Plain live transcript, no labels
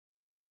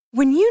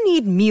When you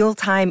need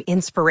mealtime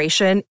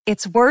inspiration,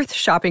 it's worth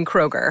shopping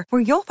Kroger,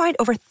 where you'll find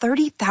over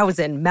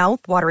 30,000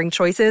 mouth-watering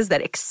choices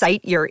that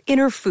excite your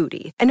inner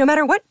foodie. And no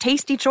matter what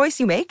tasty choice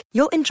you make,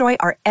 you'll enjoy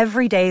our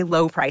everyday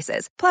low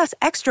prices, plus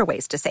extra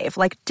ways to save,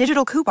 like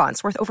digital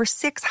coupons worth over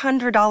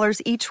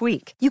 $600 each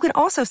week. You can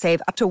also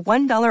save up to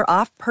 $1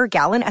 off per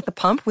gallon at the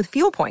pump with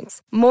fuel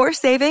points. More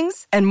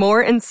savings and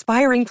more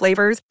inspiring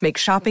flavors make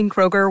shopping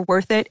Kroger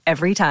worth it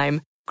every time.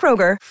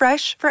 Kroger,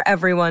 fresh for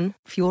everyone.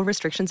 Fuel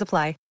restrictions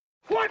apply.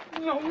 What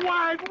in the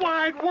wide,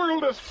 wide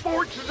world of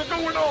sports is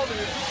going on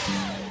here?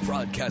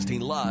 Broadcasting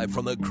live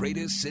from the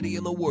greatest city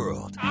in the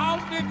world.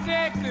 Austin,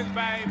 Texas,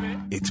 baby.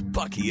 It's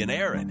Bucky and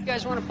Erin. You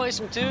guys want to play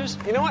some twos?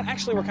 You know what?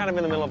 Actually, we're kind of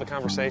in the middle of a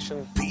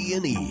conversation.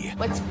 B&E.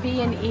 What's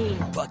B&E?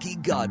 Bucky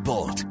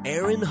Godbolt,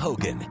 Erin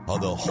Hogan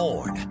on the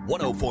Horn,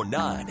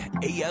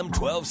 104.9 AM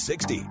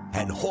 1260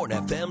 and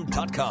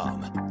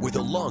hornfm.com, where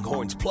the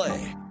Longhorns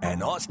play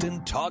and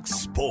Austin talks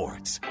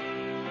sports.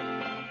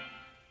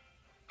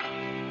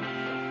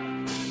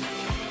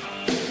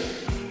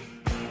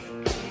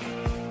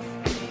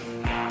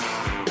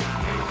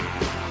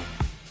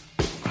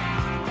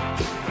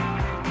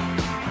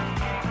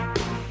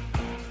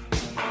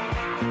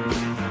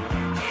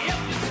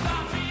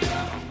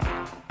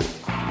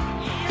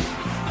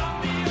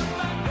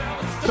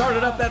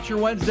 Started up, that's your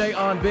Wednesday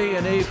on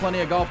B&E. Plenty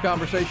of golf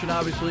conversation,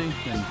 obviously,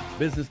 and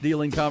business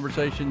dealing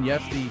conversation.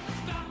 Yes, the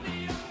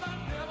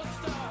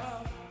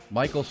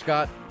Michael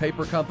Scott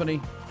Paper Company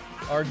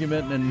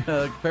argument and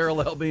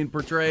parallel being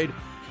portrayed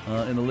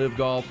in the Live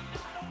Golf.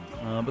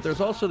 But there's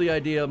also the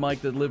idea,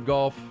 Mike, that Live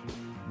Golf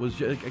was,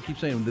 I keep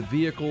saying, the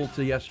vehicle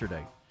to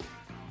yesterday.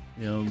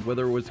 You know,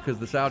 whether it was because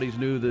the Saudis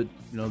knew that,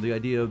 you know, the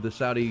idea of the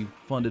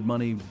Saudi-funded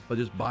money by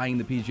just buying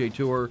the PGA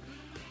Tour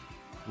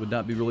would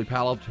not be really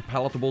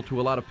palatable to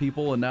a lot of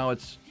people, and now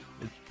it's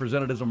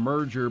presented as a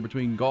merger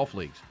between golf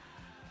leagues.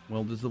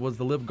 Well, was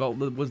the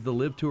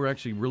Live Tour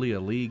actually really a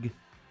league?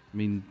 I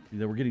mean,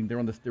 there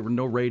were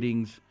no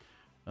ratings.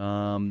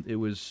 It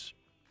was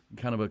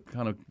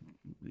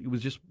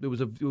it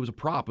was a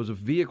prop. It was a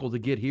vehicle to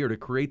get here, to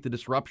create the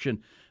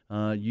disruption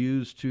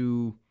used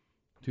to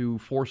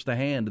force the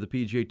hand of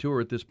the PGA Tour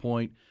at this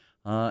point.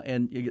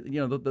 And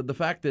you know, the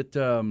fact that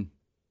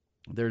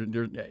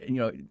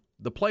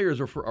the players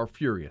are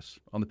furious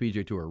on the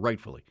PGA Tour,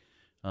 rightfully,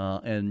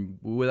 and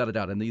without a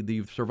doubt. And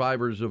the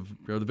survivors or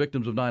the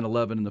victims of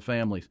 9/11 and the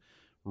families,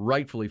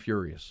 rightfully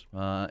furious.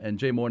 And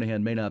Jay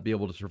Moynihan may not be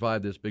able to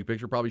survive this big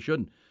picture, probably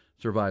shouldn't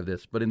survive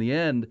this. But in the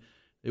end,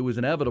 it was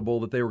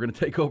inevitable that they were going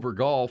to take over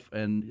golf,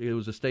 and it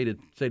was a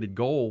stated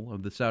goal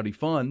of the Saudi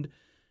fund.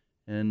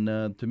 And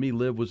to me,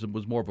 Liv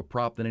was more of a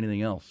prop than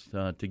anything else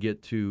to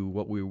get to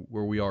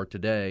where we are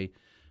today,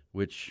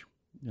 which,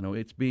 you know,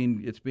 it's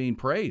being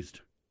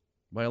praised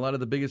by a lot of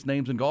the biggest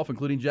names in golf,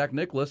 including Jack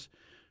Nicklaus,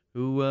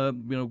 who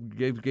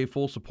gave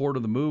full support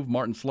of the move.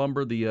 Martin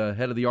Slumber, the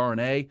head of the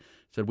R&A,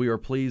 said, "We are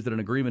pleased that an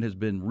agreement has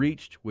been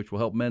reached, which will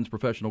help men's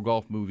professional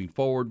golf moving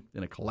forward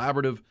in a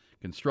collaborative,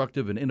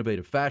 constructive, and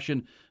innovative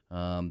fashion."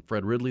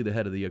 Fred Ridley, the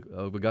head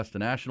of Augusta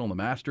National and the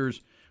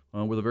Masters,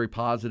 with a very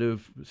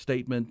positive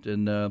statement,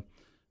 and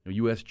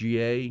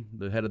USGA,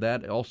 the head of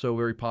that, also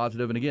very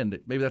positive. And again,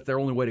 maybe that's their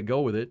only way to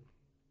go with it,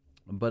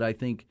 but I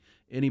think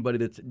anybody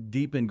that's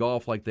deep in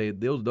golf like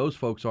those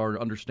folks are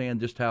understand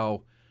just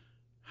how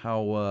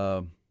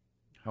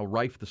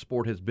rife the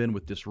sport has been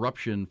with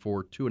disruption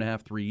for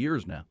 2.5, 3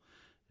 years now,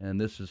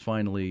 and this is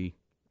finally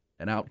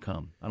an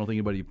outcome. I don't think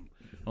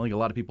a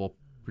lot of people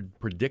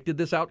predicted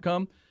this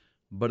outcome,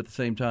 but at the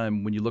same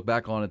time, when you look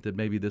back on it, that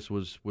maybe this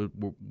was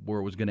where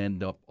it was going to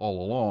end up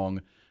all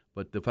along.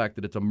 But the fact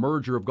that it's a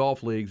merger of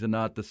golf leagues and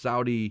not the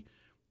Saudi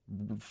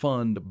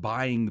fund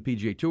buying the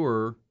PGA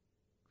Tour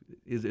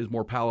is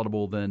more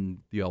palatable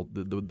than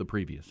the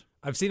previous.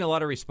 I've seen a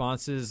lot of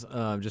responses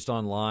just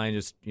online,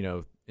 just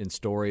in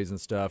stories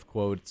and stuff,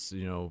 quotes,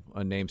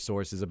 unnamed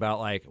sources about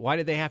like, why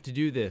did they have to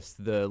do this?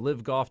 The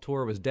Live Golf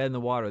Tour was dead in the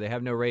water. They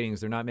have no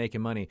ratings. They're not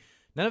making money.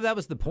 None of that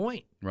was the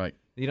point. Right.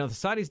 The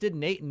Saudis didn't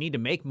need to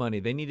make money.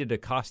 They needed to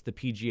cost the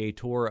PGA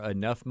Tour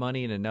enough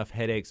money and enough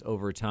headaches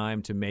over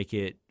time to make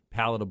it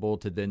palatable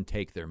to then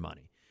take their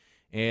money.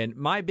 And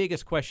my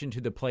biggest question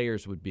to the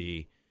players would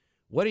be,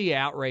 what are you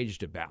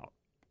outraged about?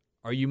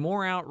 Are you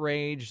more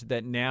outraged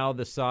that now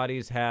the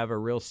Saudis have a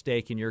real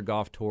stake in your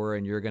golf tour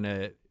and you're going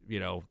to,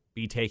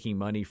 be taking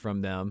money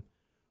from them?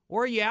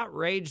 Or are you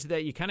outraged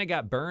that you kind of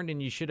got burned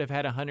and you should have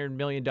had $100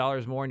 million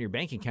more in your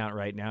bank account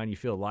right now and you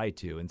feel lied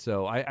to? And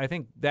so I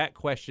think that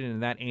question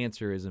and that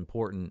answer is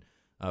important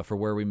for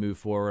where we move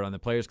forward on the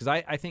players, because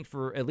I think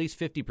for at least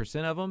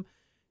 50% of them,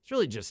 it's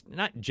really just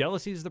not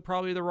jealousy is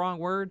probably the wrong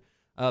word,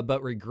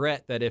 but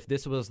regret that if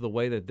this was the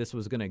way that this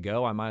was going to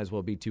go, I might as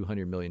well be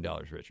 $200 million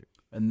richer.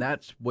 And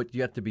that's what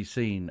yet to be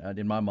seen,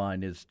 in my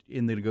mind, is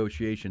in the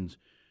negotiations.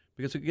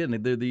 Because, again,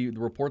 the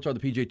reports are the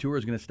PGA Tour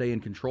is going to stay in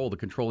control. The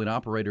controlling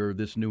operator of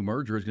this new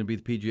merger is going to be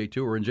the PGA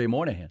Tour and Jay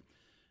Moynihan.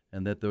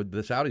 And that the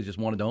Saudis just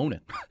wanted to own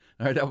it.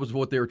 All right, that was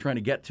what they were trying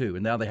to get to.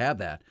 And now they have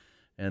that.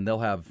 And they'll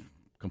have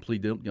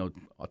complete, they're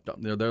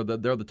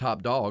the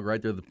top dog,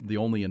 right? They're the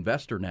only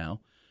investor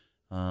now.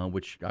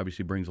 which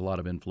obviously brings a lot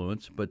of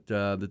influence, but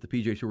that the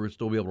PGA Tour will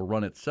still be able to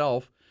run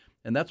itself.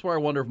 And that's where I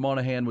wonder if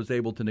Monahan was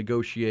able to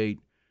negotiate,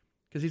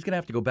 because he's going to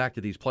have to go back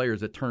to these players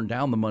that turn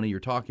down the money you're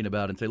talking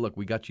about and say, look,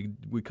 we cut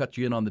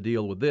you in on the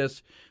deal with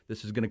this.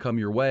 This is going to come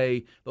your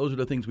way. Those are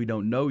the things we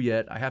don't know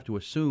yet. I have to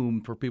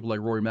assume for people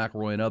like Rory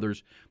McIlroy and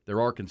others, there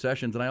are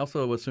concessions. And I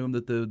also assume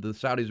that the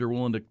Saudis are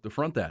willing to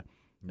front that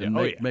and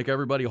make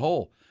everybody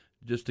whole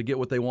just to get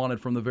what they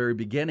wanted from the very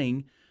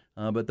beginning.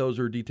 But those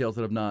are details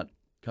that have not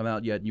come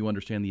out yet, and you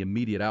understand the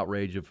immediate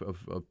outrage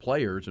of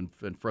players and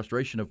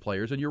frustration of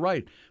players. And you're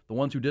right. The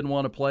ones who didn't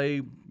want to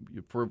play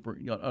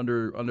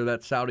under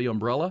that Saudi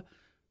umbrella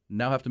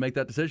now have to make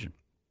that decision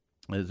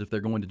as if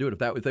they're going to do it.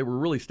 If they were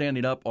really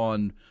standing up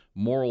on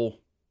moral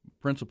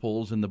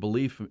principles and the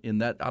belief in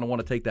that I don't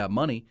want to take that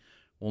money,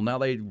 well, now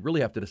they really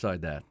have to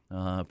decide that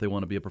if they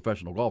want to be a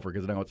professional golfer,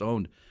 because now it's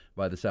owned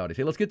by the Saudis.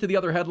 Hey, let's get to the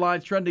other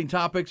headlines, trending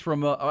topics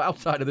from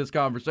outside of this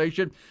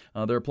conversation.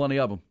 There are plenty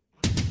of them.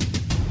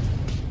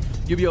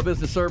 UBEO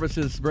Business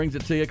Services brings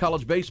it to you.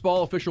 College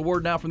baseball, official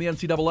word now from the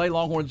NCAA.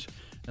 Longhorns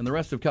and the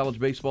rest of college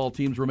baseball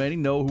teams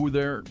remaining know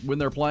when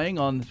they're playing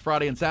on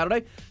Friday and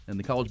Saturday in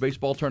the college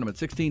baseball tournament.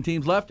 16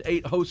 teams left,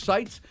 8 host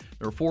sites.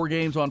 There are 4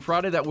 games on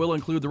Friday. That will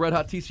include the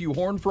red-hot TCU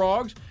Horned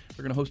Frogs.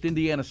 They're going to host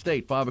Indiana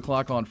State, 5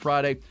 o'clock on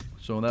Friday.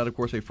 So that, of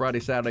course, a Friday,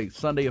 Saturday,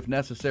 Sunday, if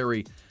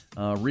necessary,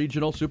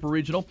 regional, super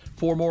regional.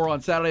 4 more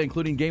on Saturday,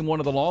 including Game 1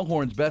 of the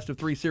Longhorns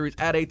best-of-3 series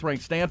at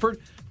 8th-ranked Stanford.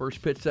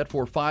 First pitch set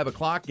for 5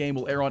 o'clock. Game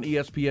will air on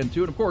ESPN2.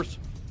 And, of course,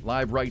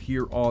 live right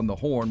here on the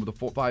Horn with a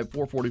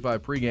 4:45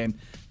 pregame.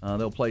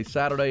 They'll play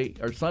Saturday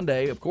or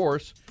Sunday, of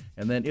course,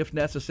 and then, if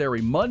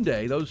necessary,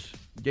 Monday. Those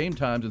game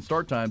times and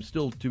start times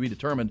still to be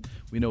determined.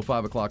 We know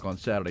 5 o'clock on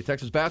Saturday.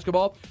 Texas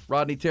basketball,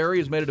 Rodney Terry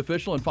has made it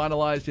official and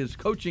finalized his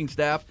coaching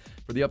staff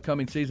for the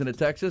upcoming season at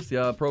Texas.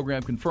 The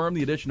program confirmed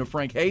the addition of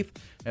Frank Haith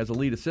as a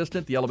lead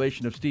assistant, the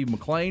elevation of Steve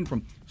McClain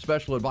from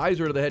special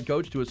advisor to the head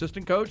coach to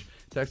assistant coach.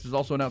 Texas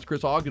also announced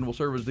Chris Ogden will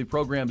serve as the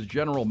program's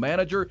general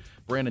manager.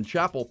 Brandon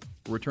Chappell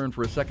will return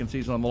for his second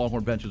season on the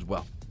Longhorn bench as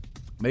well.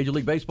 Major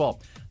League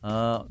Baseball,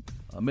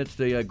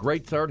 amidst a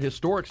great start,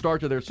 historic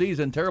start to their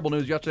season. Terrible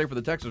news yesterday for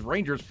the Texas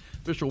Rangers.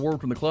 Official word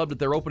from the club that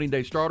their opening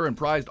day starter and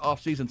prized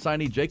offseason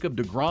signee Jacob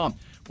deGrom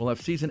will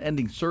have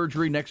season-ending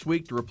surgery next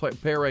week to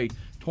repair a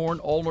torn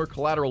ulnar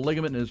collateral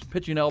ligament in his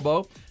pitching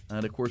elbow.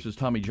 And, of course, his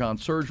Tommy John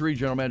surgery.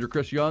 General Manager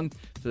Chris Young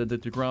said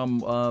that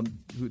deGrom,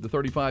 the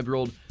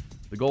 35-year-old,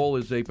 the goal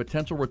is a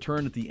potential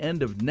return at the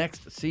end of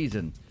next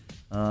season.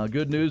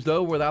 Good news,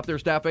 though, without their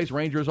staff ace,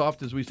 Rangers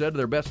off, as we said, to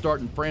their best start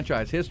in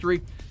franchise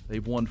history.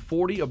 They've won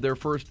 40 of their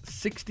first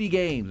 60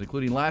 games,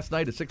 including last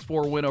night, a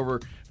 6-4 win over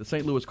the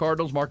St. Louis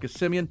Cardinals. Marcus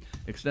Semien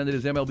extended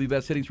his MLB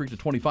best hitting streak to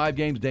 25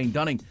 games. Dane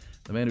Dunning,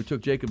 the man who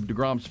took Jacob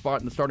deGrom's spot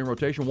in the starting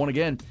rotation, won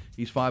again.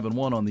 He's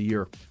 5-1 on the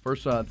year.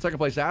 Second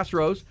place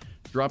Astros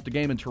dropped a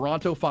game in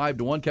Toronto,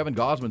 5-1. Kevin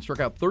Gausman struck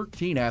out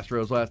 13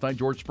 Astros last night.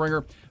 George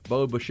Springer,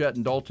 Bo Bichette,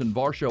 and Dalton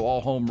Varsho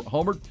all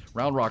homered.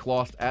 Round Rock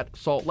lost at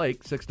Salt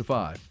Lake,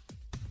 6-5.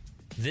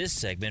 This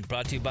segment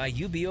brought to you by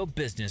UBEO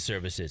Business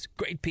Services.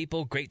 Great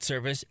people, great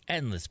service,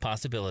 endless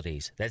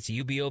possibilities. That's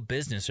UBEO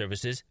Business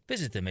Services.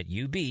 Visit them at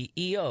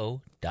ubeo.com.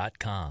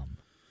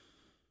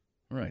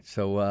 All right,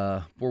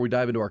 so before we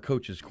dive into our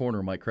coach's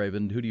corner, Mike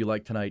Craven, who do you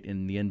like tonight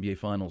in the NBA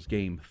Finals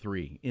Game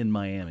 3 in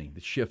Miami? The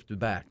shift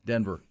back.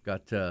 Denver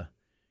got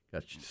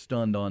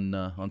stunned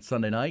on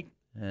Sunday night,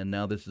 and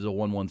now this is a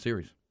 1-1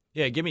 series.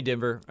 Yeah, give me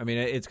Denver. I mean,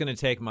 it's going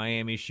to take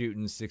Miami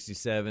shooting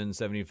 67,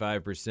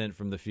 75%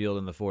 from the field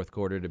in the fourth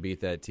quarter to beat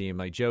that team.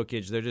 Like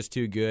Jokic, they're just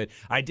too good.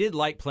 I did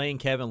like playing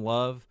Kevin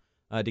Love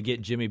to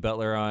get Jimmy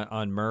Butler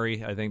on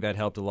Murray. I think that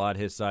helped a lot.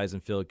 His size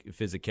and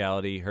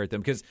physicality hurt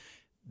them because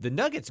the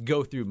Nuggets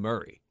go through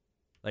Murray.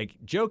 Like,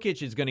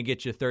 Jokic is going to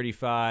get you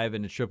 35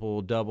 and a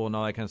triple-double and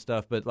all that kind of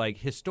stuff. But, like,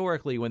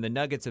 historically, when the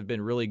Nuggets have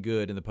been really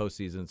good in the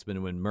postseason, it's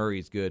been when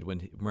Murray's good,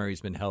 when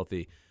Murray's been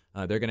healthy.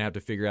 They're going to have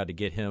to figure out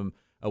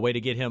a way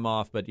to get him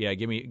off. But, yeah,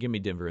 give me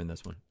Denver in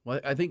this one.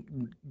 Well, I think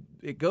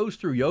it goes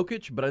through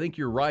Jokic, but I think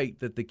you're right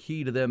that the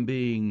key to them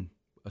being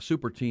a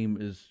super team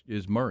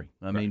is Murray.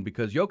 I mean,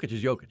 because Jokic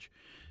is Jokic.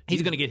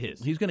 He's going to get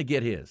his. He's going to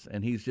get his,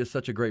 and he's just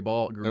such a great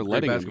They're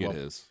letting him get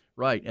his.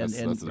 Right, that's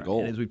the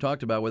goal. And as we've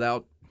talked about,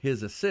 without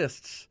his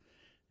assists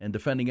and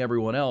defending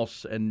everyone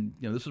else, and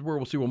this is where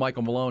we'll see with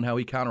Michael Malone how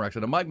he counteracts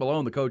it. And Mike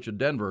Malone, the coach of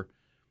Denver,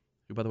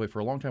 who, by the way, for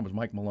a long time was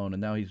Mike Malone,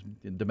 and now he's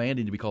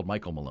demanding to be called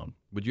Michael Malone.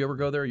 Would you ever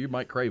go there? You're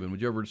Mike Craven. Would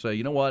you ever say,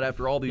 you know what?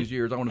 After all these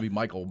years, I want to be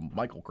Michael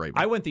Craven?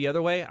 I went the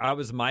other way. I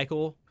was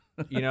Michael,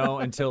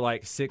 until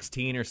like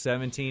 16 or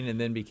 17, and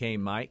then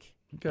became Mike.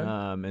 Okay.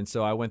 And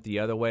so I went the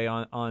other way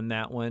on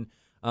that one.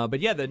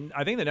 But yeah,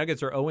 I think the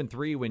Nuggets are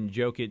 0-3 when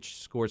Jokic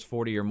scores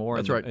 40 or more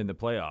in the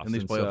playoffs. In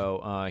these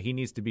playoffs. So he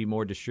needs to be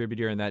more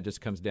distributor, and that just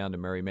comes down to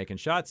Murray making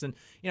shots. And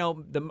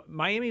the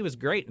Miami was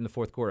great in the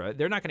fourth quarter.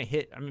 They're not going to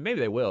hit. I mean,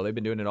 maybe they will. They've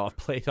been doing it off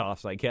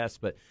playoffs, I guess.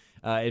 But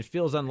it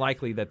feels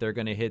unlikely that they're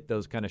going to hit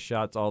those kind of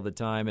shots all the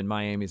time. And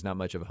Miami's not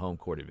much of a home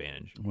court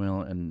advantage.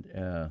 Well, and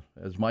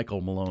as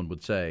Michael Malone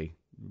would say,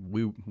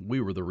 we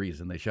were the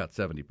reason they shot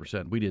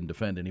 70%. We didn't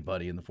defend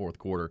anybody in the fourth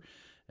quarter.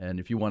 And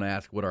if you want to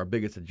ask what our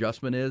biggest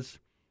adjustment is,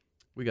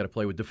 we got to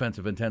play with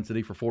defensive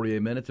intensity for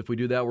 48 minutes. If we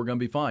do that, we're going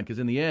to be fine. Because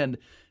in the end,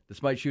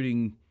 despite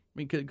shooting,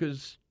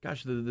 because,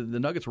 gosh, the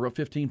Nuggets were up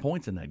 15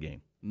 points in that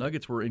game.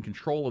 Nuggets were in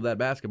control of that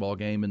basketball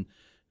game, and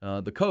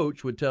the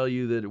coach would tell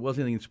you that it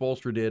wasn't anything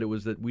Spoelstra did. It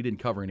was that we didn't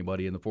cover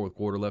anybody in the fourth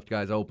quarter, left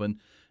guys open,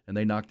 and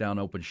they knocked down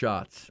open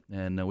shots.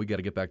 And we got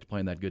to get back to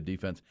playing that good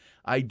defense.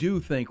 I do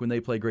think when they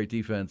play great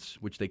defense,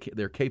 which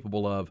they're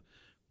capable of,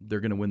 they're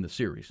going to win the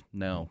series.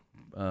 Now,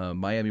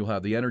 Miami will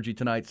have the energy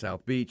tonight,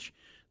 South Beach,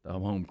 the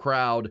home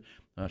crowd.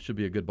 Should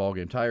be a good ball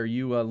game. Ty, are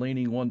you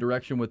leaning one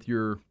direction with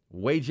your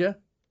wager?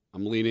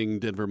 I'm leaning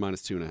Denver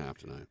minus 2.5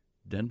 tonight.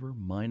 Denver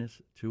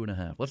minus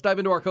 2.5. Let's dive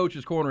into our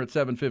Coach's Corner at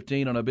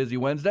 7:15 on a busy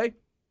Wednesday.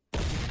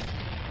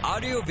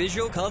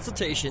 Audio-visual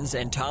consultations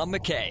and Tom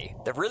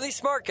McKay, the really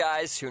smart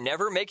guys who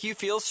never make you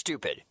feel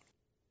stupid.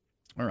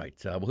 All right,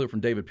 we'll hear from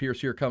David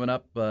Pierce here coming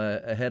up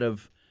ahead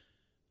of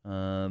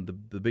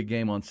the big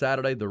game on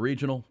Saturday, the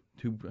regional.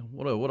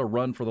 What a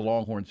run for the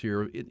Longhorns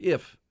here.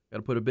 Got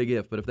to put a big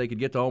if, but if they could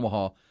get to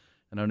Omaha,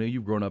 and I know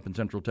you've grown up in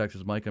Central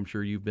Texas, Mike. I'm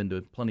sure you've been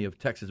to plenty of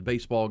Texas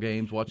baseball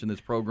games watching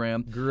this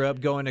program. Grew up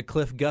going to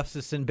Cliff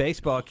Gustafson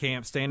baseball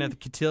camp, staying at the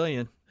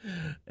Cotillion.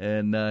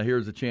 And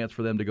here's a chance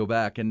for them to go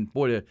back. And,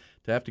 boy, to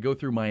have to go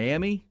through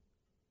Miami,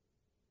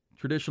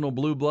 traditional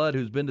blue blood,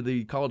 who's been to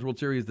the College World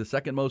Series the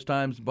second most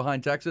times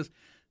behind Texas.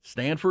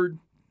 Stanford,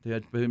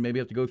 they maybe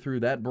have to go through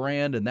that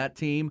brand and that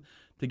team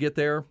to get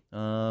there.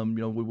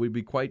 Would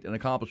be quite an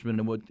accomplishment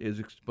in what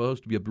is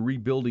supposed to be a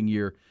rebuilding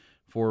year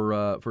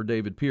for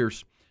David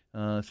Pierce.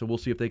 So we'll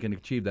see if they can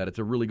achieve that. It's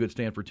a really good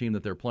Stanford team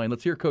that they're playing.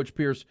 Let's hear Coach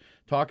Pierce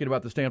talking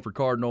about the Stanford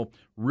Cardinal.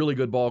 Really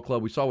good ball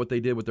club. We saw what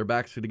they did with their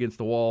backs against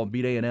the wall,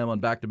 beat A&M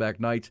on back-to-back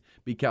nights,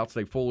 beat Cal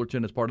State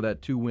Fullerton as part of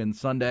that 2-win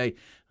Sunday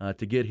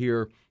to get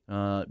here.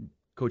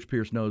 Coach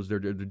Pierce knows they're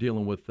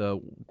dealing with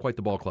quite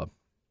the ball club.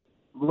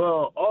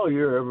 Well, all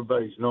year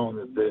everybody's known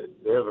that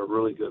they have a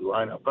really good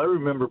lineup. I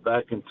remember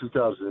back in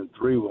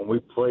 2003 when we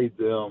played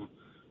them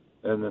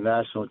in the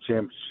national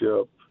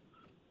championship,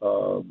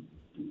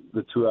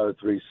 the 2 out of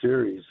 3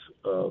 series,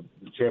 the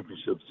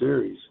championship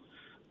series,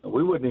 and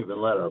we wouldn't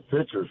even let our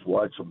pitchers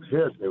watch them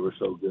hit. They were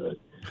so good.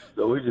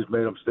 So we just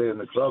made them stay in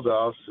the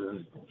clubhouse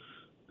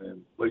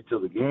and wait till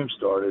the game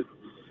started.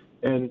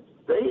 And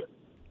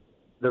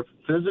they're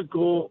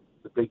physical,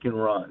 but they can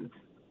run.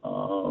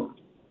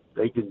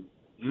 They can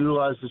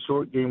utilize the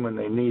short game when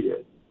they need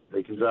it.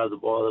 They can drive the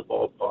ball to the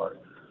ballpark.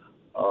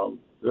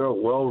 They're a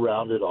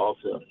well-rounded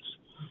offense.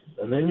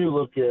 And then you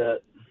look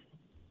at,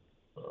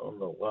 I don't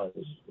know why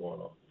this is going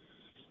on.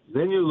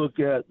 Then you look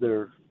at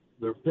their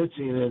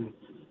pitching, and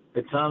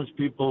at times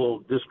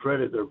people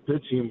discredit their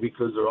pitching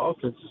because their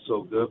offense is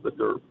so good, but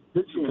their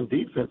pitching and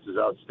defense is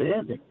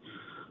outstanding.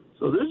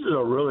 So this is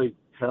a really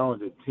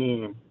talented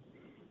team.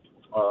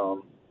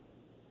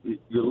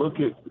 You look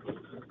at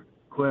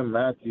Quinn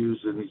Matthews,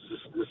 and he's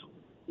just this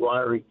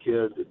wiry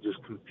kid that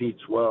just competes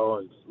well,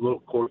 and a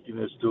little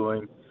quirkiness to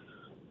him,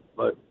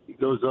 but he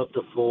goes up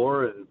to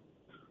 4 and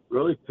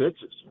really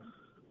pitches.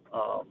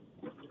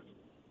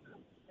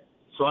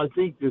 So I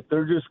think that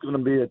they're just going to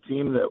be a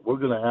team that we're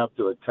going to have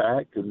to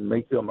attack and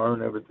make them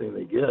earn everything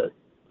they get.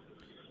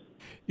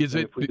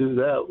 If we do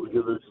that, we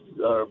give us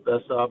our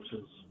best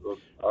options,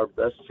 our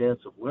best chance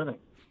of winning.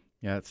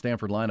 Yeah, that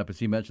Stanford lineup, as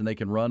he mentioned, they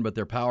can run, but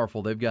they're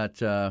powerful. They've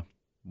got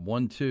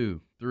 1,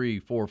 2, 3,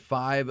 4,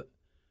 5,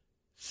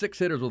 6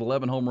 hitters with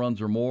 11 home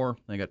runs or more.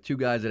 They got 2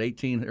 guys at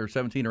 18 or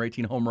 17 or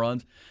 18 home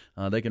runs.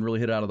 They can really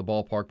hit out of the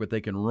ballpark, but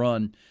they can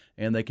run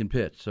and they can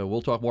pitch. So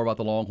we'll talk more about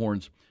the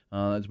Longhorns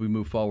as we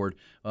move forward.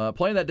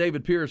 Playing that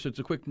David Pierce, it's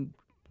a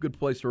good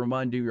place to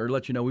remind you or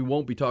let you know we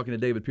won't be talking to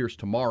David Pierce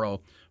tomorrow.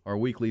 Our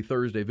weekly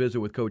Thursday visit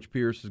with Coach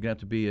Pierce is going to have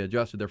to be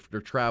adjusted. They're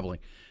traveling,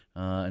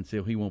 and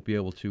so he won't be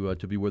able to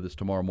be with us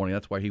tomorrow morning.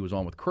 That's why he was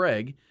on with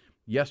Craig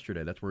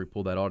yesterday. That's where we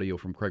pulled that audio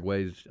from Craig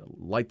Way's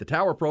Light the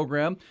Tower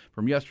program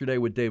from yesterday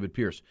with David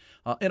Pierce.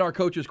 In our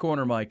Coach's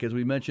Corner, Mike, as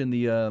we mentioned,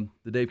 the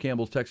Dave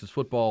Campbell's Texas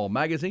Football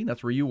Magazine,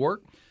 that's where you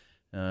work,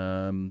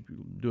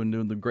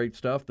 doing the great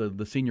stuff,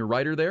 the senior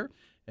writer there.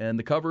 And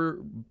the cover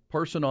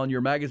person on your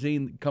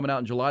magazine coming out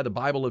in July, the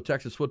Bible of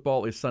Texas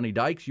Football, is Sonny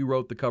Dykes. You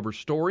wrote the cover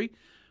story.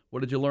 What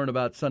did you learn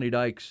about Sonny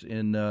Dykes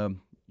in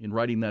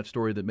writing that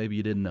story that maybe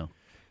you didn't know?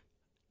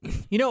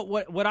 You know,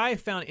 what I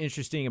found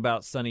interesting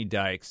about Sonny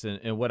Dykes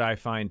and what I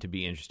find to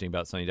be interesting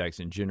about Sonny Dykes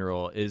in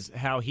general is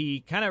how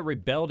he kind of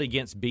rebelled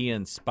against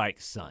being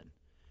Spike's son.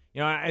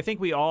 You know, I think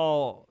we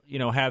all,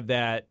 have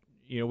that,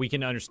 we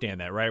can understand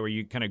that, right? Where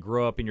you kind of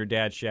grow up in your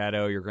dad's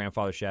shadow, your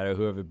grandfather's shadow,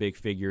 whoever a big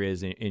figure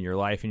is in your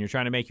life, and you're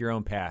trying to make your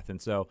own path.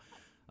 And so,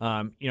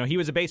 he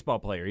was a baseball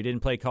player. He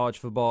didn't play college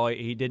football.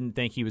 He didn't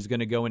think he was going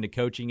to go into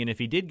coaching. And if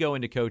he did go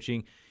into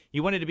coaching, he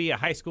wanted to be a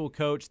high school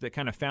coach that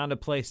kind of found a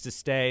place to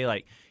stay,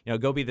 like,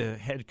 go be the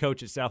head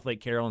coach at South Lake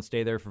Carroll and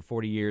stay there for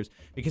 40 years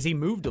because he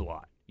moved a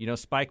lot.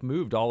 Spike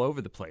moved all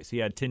over the place. He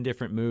had 10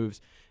 different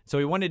moves. So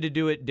he wanted to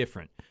do it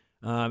different.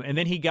 And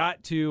then he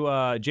got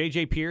to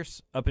J.J.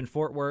 Pierce up in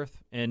Fort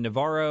Worth, and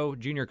Navarro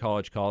Junior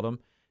College called him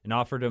and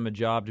offered him a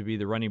job to be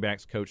the running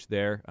backs coach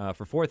there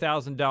for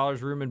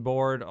 $4,000, room and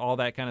board, all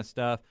that kind of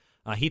stuff.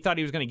 He thought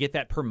he was going to get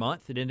that per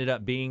month. It ended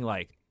up being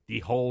like the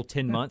whole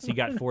 10 months he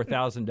got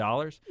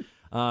 $4,000.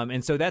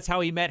 And so that's how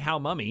he met Hal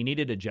Mumme. He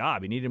needed a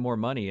job. He needed more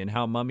money, and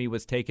Hal Mumme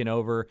was taken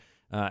over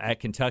at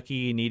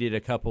Kentucky. He needed a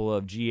couple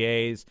of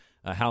GAs.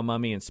 Hal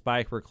Mumme and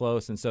Spike were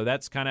close, and so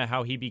that's kind of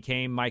how he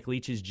became Mike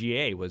Leach's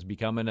GA, was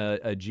becoming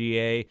a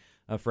GA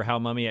for Hal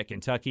Mumme at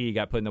Kentucky. He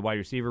got put in the wide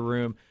receiver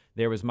room.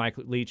 There was Mike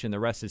Leach, and the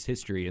rest is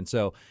history. And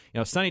so,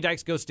 Sonny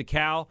Dykes goes to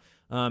Cal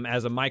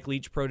as a Mike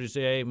Leach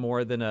protege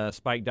more than a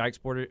Spike Dykes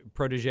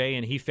protege,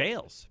 and he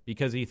fails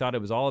because he thought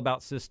it was all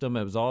about system.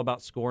 It was all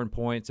about scoring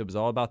points. It was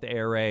all about the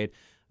air raid.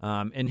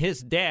 And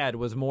his dad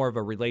was more of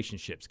a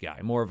relationships guy,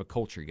 more of a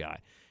culture guy.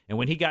 And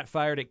when he got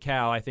fired at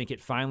Cal, I think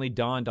it finally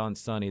dawned on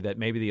Sonny that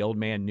maybe the old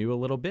man knew a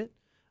little bit,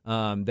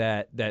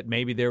 that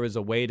maybe there was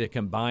a way to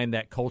combine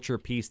that culture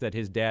piece that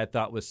his dad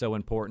thought was so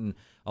important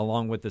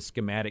along with the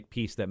schematic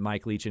piece that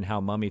Mike Leach and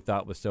Hal Mumme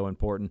thought was so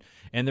important.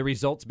 And the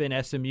result's been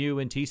SMU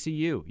and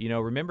TCU.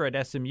 Remember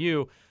at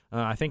SMU,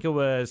 I think it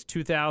was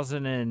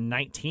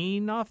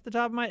 2019 off the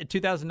top of my head.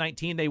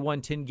 2019, they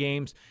won 10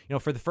 games,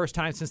 for the first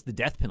time since the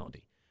death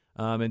penalty.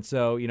 And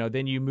so,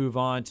 then you move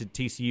on to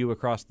TCU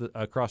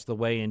across the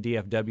way in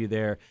DFW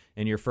there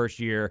in your first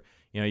year.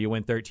 You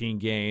win 13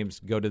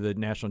 games, go to the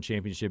national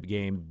championship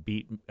game,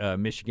 beat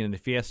Michigan in the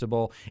Fiesta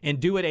Bowl, and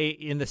do it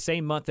in the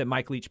same month that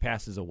Mike Leach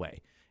passes away.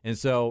 And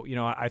so,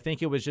 I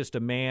think it was just a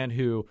man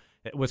who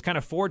was kind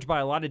of forged by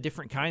a lot of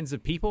different kinds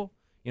of people.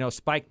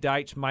 Spike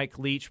Dykes, Mike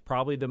Leach,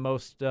 probably the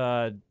most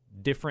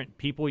different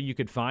people you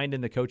could find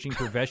in the coaching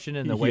profession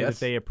and the way that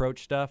they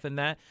approach stuff and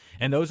that.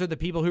 And those are the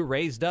people who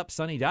raised up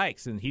Sonny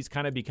Dykes, and he's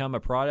kind of become a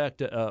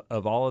product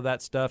of all of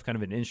that stuff, kind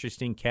of an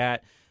interesting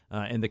cat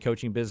in the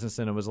coaching business.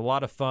 And it was a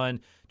lot of fun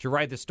to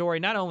write the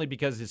story, not only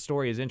because his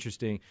story is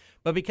interesting,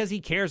 but because he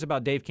cares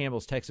about Dave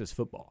Campbell's Texas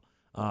football.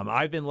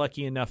 I've been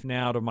lucky enough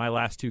now to my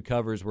last two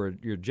covers were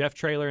Jeff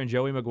Traylor and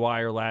Joey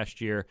McGuire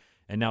last year,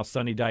 and now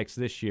Sonny Dykes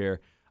this year.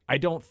 I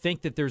don't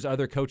think that there's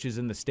other coaches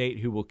in the state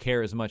who will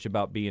care as much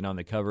about being on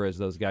the cover as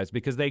those guys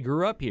because they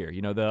grew up here.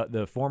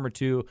 The former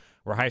two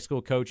were high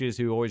school coaches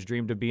who always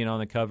dreamed of being on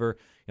the cover.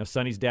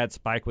 Sonny's dad,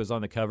 Spike, was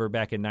on the cover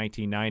back in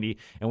 1990.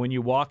 And when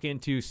you walk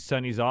into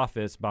Sonny's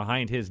office,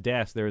 behind his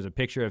desk, there is a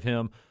picture of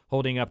him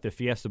holding up the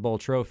Fiesta Bowl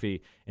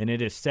trophy, and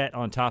it is set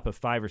on top of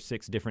 5 or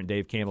 6 different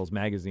Dave Campbell's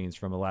magazines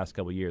from the last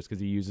couple of years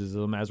because he uses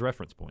them as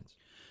reference points.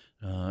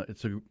 I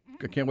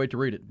can't wait to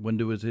read it. When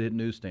does it hit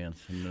newsstands?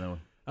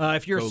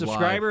 If you're a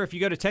subscriber, if you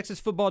go to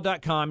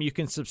TexasFootball.com, you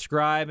can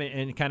subscribe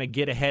and kind of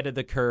get ahead of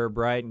the curve,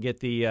 right, and get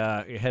the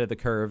ahead of the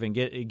curve and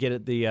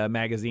get the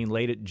magazine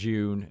late at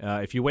June.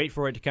 If you wait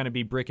for it to kind of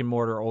be brick and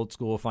mortar, old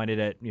school, find it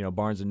at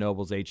Barnes and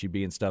Nobles, HEB,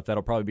 and stuff.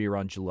 That'll probably be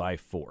around July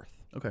 4th.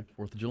 Okay,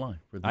 4th of July.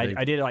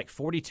 I did like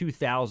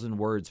 42,000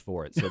 words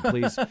for it, so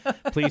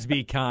please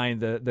be kind.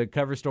 The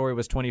cover story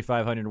was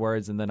 2,500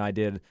 words, and then I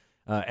did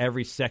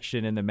every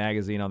section in the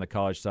magazine on the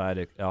college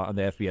side, on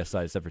the FBS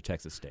side, except for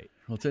Texas State.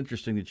 Well, it's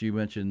interesting that you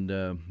mentioned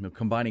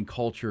combining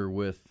culture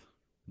with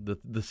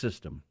the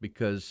system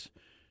because,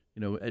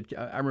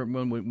 I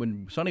remember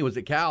when Sonny was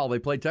at Cal, they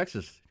played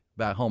Texas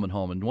back home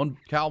and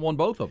Cal won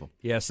both of them.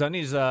 Yeah,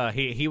 Sonny's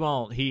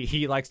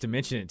he likes to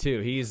mention it too.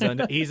 He's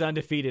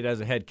undefeated as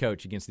a head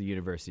coach against the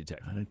University of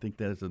Texas. I think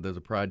there's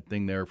a pride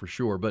thing there for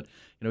sure. But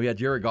he had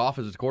Jared Goff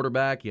as his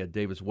quarterback. He had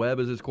Davis Webb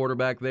as his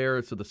quarterback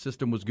there, so the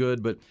system was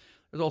good. But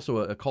there's also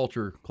a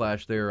culture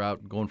clash there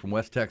out going from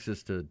West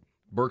Texas to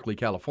Berkeley,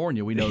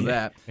 California. We know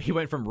that. He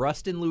went from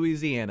Ruston,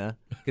 Louisiana,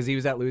 because he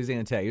was at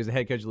Louisiana Tech. He was the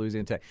head coach of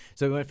Louisiana Tech.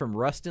 So he went from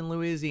Ruston,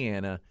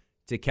 Louisiana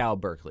to Cal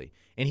Berkeley.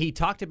 And he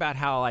talked about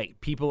how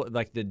people,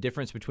 the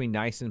difference between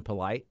nice and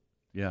polite.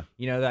 Yeah.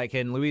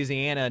 In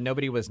Louisiana,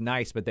 nobody was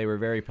nice, but they were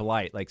very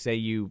polite. Like, say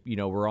you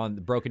were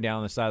broken down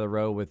on the side of the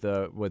road with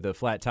a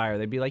flat tire.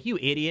 They'd be like, "You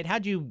idiot,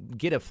 how'd you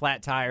get a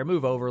flat tire?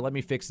 Move over, let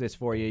me fix this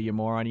for you, you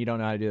moron. You don't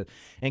know how to do it."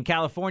 In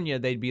California,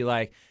 they'd be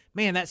like,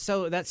 "Man, that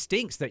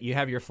stinks that you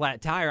have your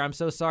flat tire. I'm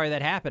so sorry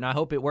that happened. I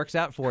hope it works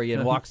out for you,"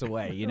 and walks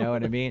away. You know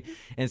what I mean?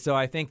 And so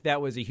I think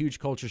that was a huge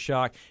culture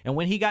shock. And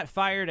when he got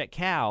fired at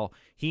Cal,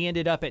 he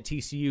ended up at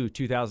TCU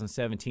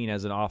 2017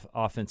 as an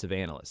offensive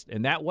analyst.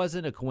 And that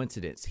wasn't a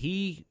coincidence.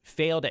 He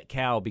failed at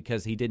Cal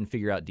because he didn't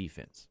figure out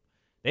defense.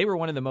 They were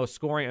one of the most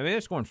scoring. I mean, they're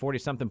scoring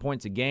 40-something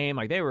points a game.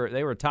 Like they were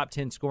a top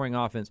 10 scoring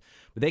offense,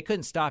 but they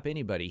couldn't stop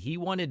anybody. He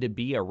wanted to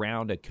be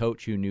around a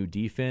coach who knew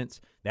defense.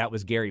 That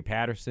was Gary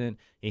Patterson.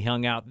 He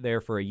hung out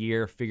there for a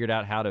year, figured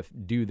out how to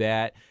do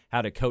that,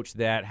 how to coach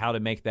that, how to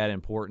make that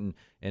important.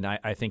 And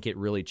I think it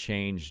really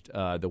changed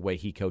the way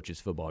he coaches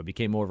football. He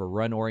became more of a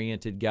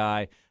run-oriented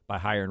guy by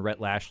hiring Rhett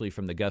Lashley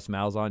from the Gus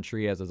Malzahn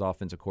tree as his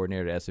offensive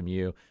coordinator at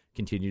SMU.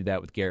 Continued that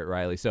with Garrett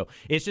Riley. So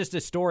it's just a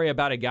story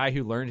about a guy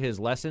who learned his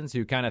lessons,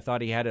 who kind of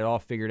thought he had it all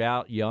figured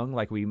out young,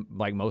 like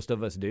most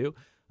of us do.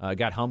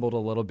 Got humbled a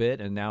little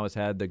bit, and now has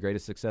had the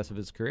greatest success of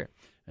his career.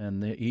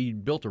 And he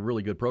built a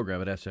really good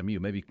program at SMU,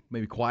 maybe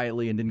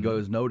quietly and didn't go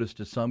as noticed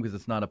as some because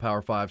it's not a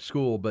Power 5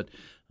 school, but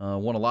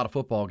won a lot of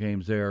football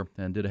games there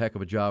and did a heck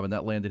of a job, and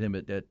that landed him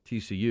at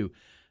TCU.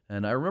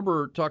 And I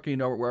remember talking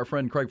to our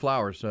friend Craig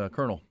Flowers,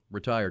 Colonel,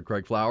 retired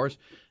Craig Flowers.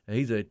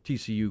 He's a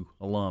TCU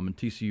alum and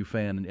TCU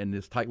fan and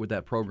is tight with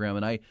that program.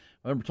 And I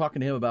remember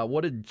talking to him about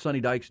what did Sonny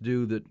Dykes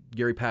do that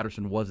Gary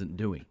Patterson wasn't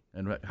doing?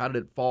 And how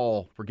did it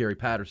fall for Gary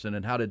Patterson?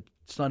 And how did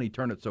Sonny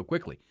turn it so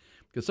quickly?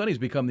 Because Sonny's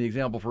become the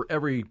example for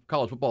every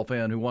college football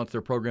fan who wants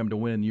their program to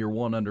win year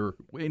one under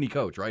any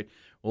coach, right?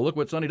 Well, look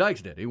what Sonny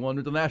Dykes did. He won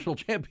the national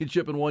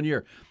championship in 1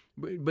 year.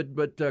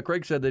 But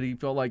Craig said that he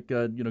felt like,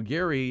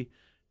 Gary,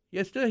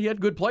 yes, he had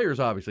good players,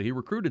 obviously. He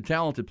recruited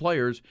talented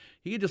players.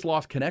 He had just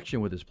lost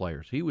connection with his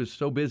players. He was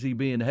so busy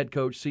being head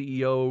coach,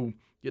 CEO,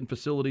 getting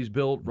facilities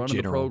built, running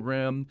the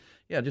program.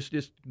 Yeah, just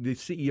the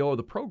CEO of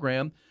the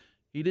program.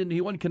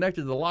 He wasn't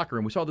connected to the locker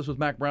room. We saw this with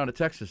Mac Brown at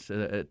Texas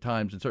at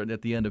times, and certainly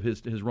at the end of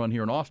his run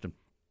here in Austin,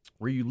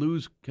 where you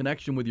lose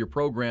connection with your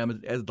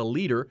program as the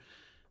leader,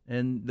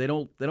 and they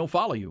don't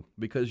follow you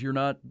because you're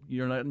not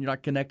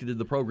connected to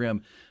the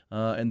program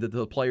and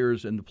the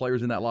players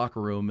in that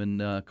locker room.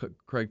 And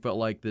Craig felt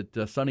like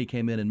that Sonny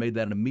came in and made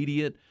that an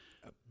immediate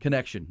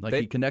connection.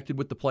 He connected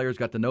with the players,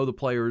 got to know the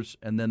players,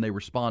 and then they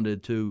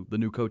responded to the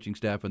new coaching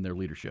staff and their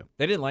leadership.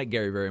 They didn't like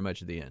Gary very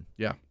much at the end.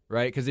 Yeah.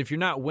 Right? Because if you're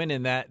not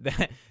winning that,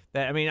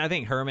 I mean, I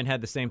think Herman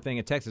had the same thing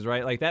at Texas,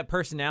 right? Like that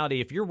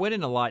personality, if you're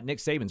winning a lot, Nick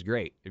Saban's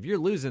great. If you're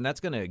losing, that's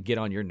going to get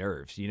on your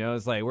nerves.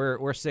 It's like we're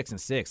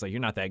 6-6. Like you're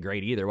not that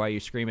great either. Why are you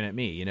screaming at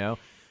me,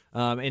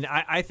 And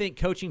I think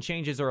coaching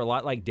changes are a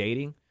lot like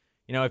dating.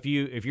 If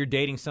you're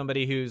dating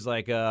somebody who's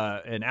like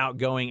an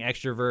outgoing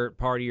extrovert,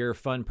 partier,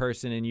 fun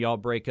person, and y'all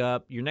break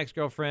up, your next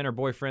girlfriend or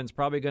boyfriend's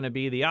probably going to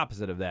be the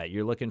opposite of that.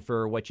 You're looking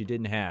for what you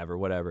didn't have or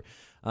whatever.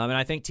 And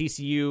I think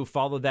TCU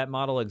followed that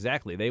model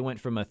exactly. They went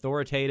from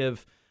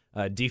authoritative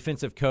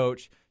defensive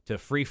coach to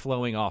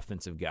free-flowing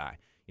offensive guy.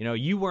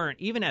 You weren't,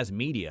 even as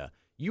media,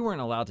 you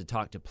weren't allowed to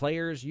talk to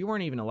players. You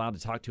weren't even allowed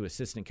to talk to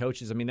assistant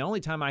coaches. I mean, the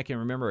only time I can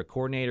remember a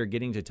coordinator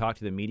getting to talk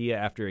to the media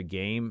after a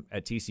game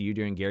at TCU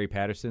during Gary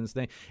Patterson's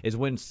thing is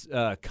when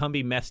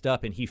Cumbie messed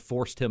up and he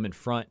forced him in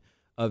front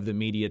of the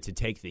media to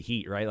take the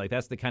heat, right? Like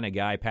that's the kind of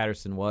guy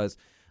Patterson was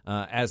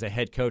as a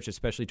head coach,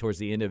 especially towards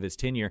the end of his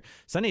tenure.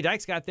 Sonny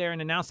Dykes got there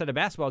and announced at a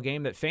basketball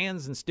game that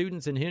fans and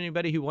students and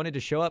anybody who wanted to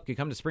show up could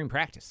come to spring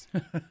practice.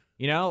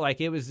 Like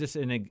it was just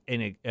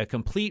in a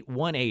complete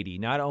 180,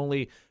 not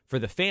only for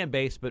the fan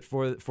base but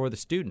for the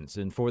students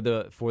and for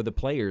the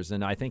players.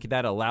 And I think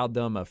that allowed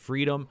them a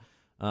freedom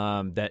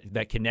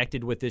that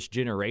connected with this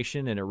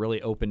generation, and it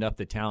really opened up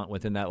the talent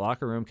within that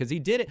locker room because he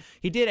did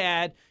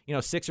add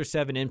 6 or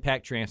 7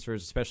 impact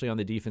transfers, especially on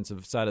the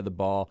defensive side of the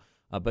ball.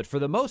 But for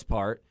the most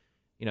part,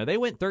 they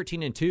went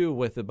 13-2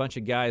 with a bunch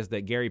of guys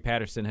that Gary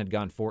Patterson had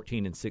gone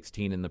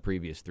 14-16 in the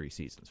previous 3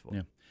 seasons for.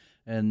 Yeah.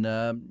 And,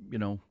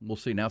 we'll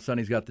see. Now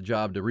Sonny's got the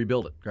job to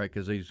rebuild it, right,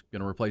 because he's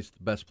going to replace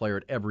the best player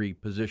at every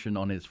position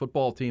on his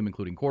football team,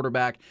 including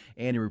quarterback,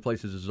 and he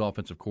replaces his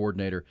offensive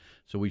coordinator.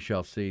 So we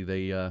shall see.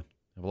 They have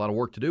a lot of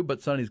work to do,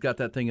 but Sonny's got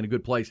that thing in a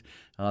good place.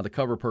 The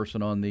cover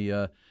person on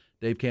the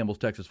Dave Campbell's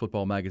Texas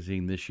Football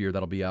Magazine this year.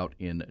 That'll be out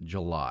in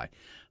July.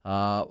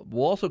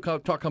 We'll also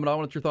talk coming on.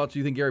 What's your thoughts? Do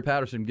you think Gary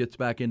Patterson gets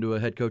back into a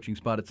head coaching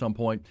spot at some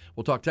point?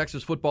 We'll talk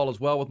Texas football as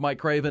well with Mike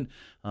Craven,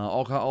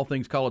 all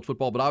things college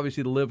football, but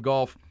obviously the Live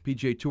Golf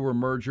PGA Tour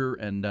merger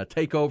and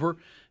takeover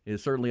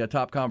is certainly a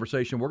top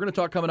conversation. We're going to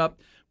talk coming up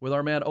with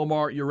our man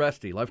Omar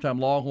Uresti, lifetime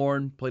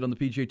Longhorn, played on the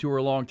PGA Tour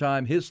a long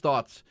time. His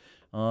thoughts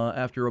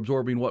after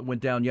absorbing what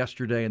went down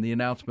yesterday and the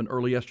announcement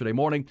early yesterday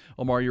morning.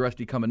 Omar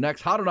Uresti coming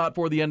next. Hot or not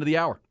for the end of the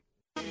hour.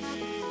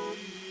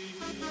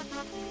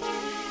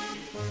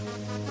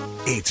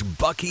 It's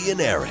Bucky and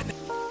Erin.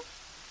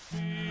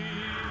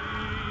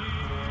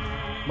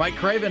 Mike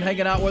Craven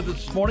hanging out with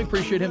us this morning.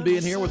 Appreciate him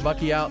being here with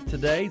Bucky out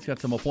today. He's got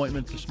some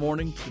appointments this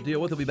morning to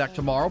deal with. He'll be back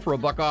tomorrow for a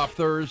Buck Off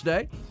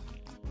Thursday.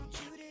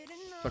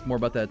 Talk more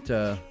about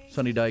that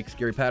Sonny Dykes,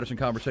 Gary Patterson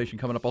conversation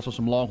coming up. Also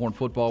some Longhorn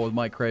football with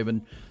Mike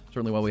Craven.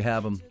 Certainly while we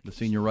have him, the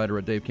senior writer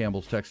at Dave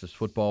Campbell's Texas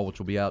Football, which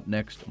will be out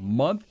next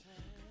month.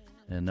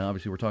 And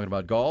obviously we're talking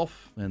about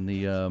golf and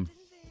the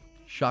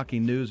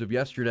shocking news of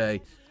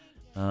yesterday.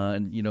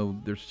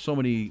 There's so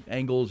many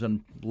angles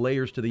and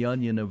layers to the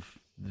onion of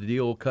the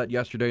deal cut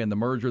yesterday and the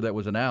merger that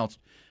was announced.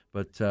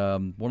 But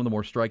one of the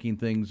more striking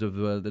things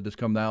that has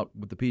come out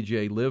with the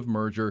PGA Live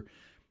merger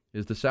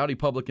is the Saudi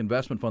Public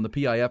Investment Fund. The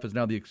PIF is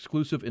now the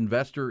exclusive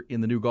investor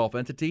in the new golf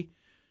entity.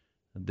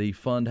 The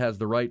fund has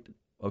the right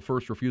of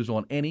first refusal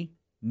on any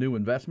new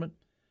investment.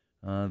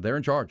 They're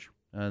in charge.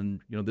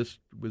 And, this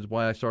was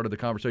why I started the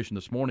conversation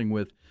this morning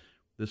with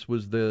this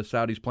was the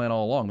Saudis' plan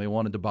all along. They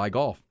wanted to buy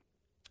golf.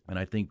 And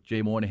I think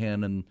Jay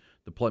Moynihan and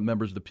the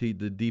members of the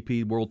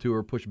DP World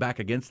Tour pushed back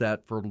against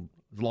that for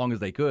as long as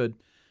they could.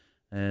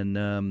 And,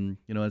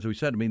 as we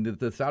said,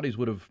 the Saudis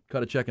would have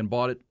cut a check and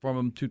bought it from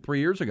them 2-3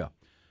 years ago,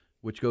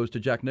 which goes to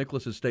Jack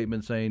Nicklaus's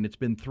statement saying it's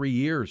been 3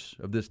 years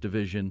of this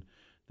division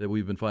that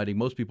we've been fighting.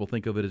 Most people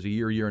think of it as a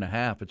year and a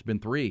half. It's been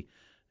 3.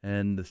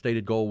 And the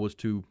stated goal was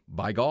to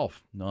buy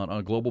golf on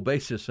a global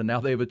basis. And now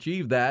they've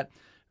achieved that.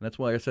 And that's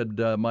why I said,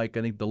 Mike,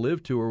 I think the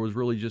Live Tour was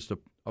really just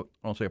I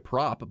don't say a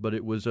prop, but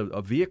it was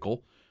a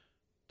vehicle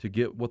to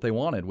get what they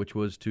wanted, which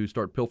was to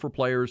start pilfer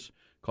players,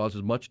 cause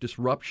as much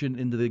disruption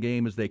into the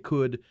game as they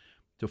could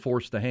to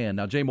force the hand.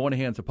 Now, Jay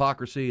Moynihan's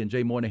hypocrisy and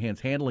Jay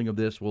Moynihan's handling of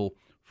this will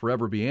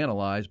forever be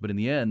analyzed, but in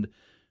the end,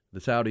 the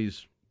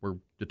Saudis were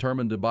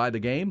determined to buy the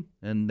game,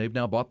 and they've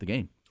now bought the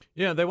game.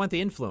 Yeah, they want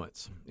the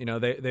influence.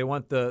 They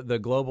want the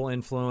global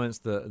influence,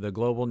 the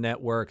global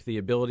network, the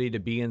ability to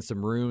be in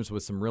some rooms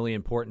with some really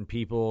important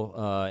people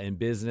in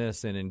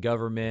business and in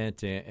government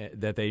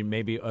that they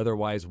maybe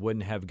otherwise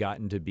wouldn't have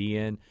gotten to be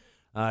in.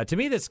 To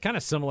me, that's kind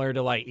of similar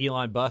to like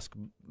Elon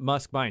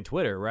Musk buying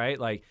Twitter, right?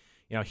 Like,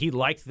 he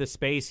liked the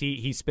space.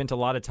 He spent a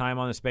lot of time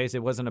on the space.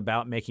 It wasn't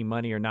about making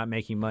money or not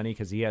making money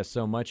because he has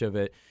so much of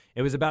it.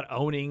 It was about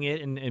owning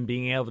it and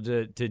being able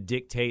to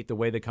dictate the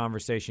way the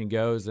conversation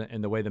goes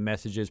and the way the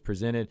message is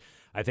presented.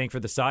 I think for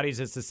the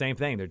Saudis, it's the same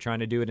thing. They're trying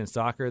to do it in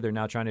soccer. They're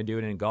now trying to do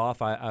it in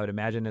golf. I would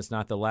imagine it's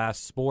not the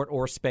last sport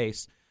or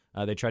space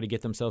they try to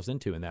get themselves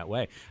into in that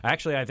way.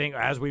 Actually, I think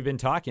as we've been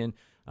talking,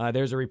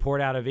 there's a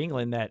report out of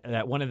England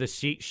that one of the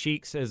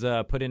sheiks has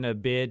put in a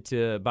bid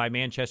to buy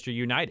Manchester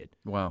United.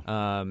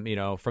 Wow.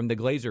 From the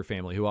Glazer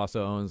family, who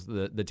also owns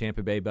the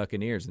Tampa Bay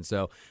Buccaneers. And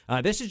so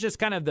this is just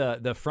kind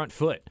of the front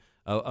foot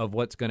of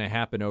what's going to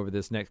happen over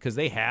this next, because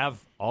they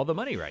have all the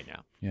money right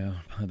now. Yeah,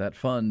 that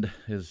fund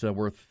is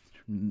worth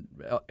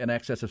in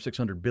excess of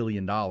 $600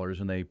 billion,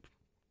 and they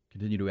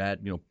continue to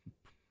add,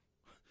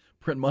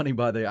 print money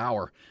by the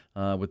hour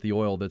with the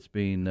oil that's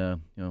being,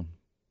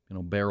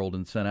 barreled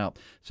and sent out.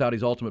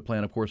 Saudi's ultimate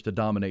plan, of course, to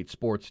dominate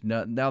sports.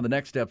 Now the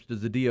next steps,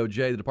 does the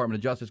DOJ, the Department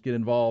of Justice, get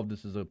involved?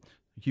 This is a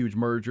huge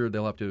merger.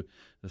 They'll have to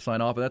sign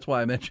off. And that's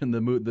why I mentioned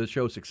the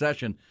show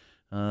Succession.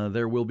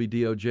 There will be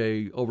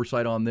DOJ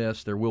oversight on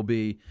this. There will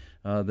be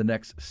the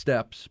next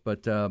steps.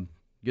 But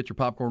get your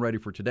popcorn ready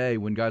for today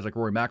when guys like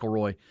Rory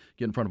McIlroy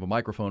get in front of a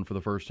microphone for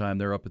the first time.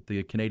 They're up at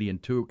the Canadian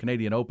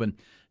Open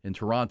in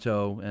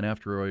Toronto. And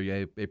after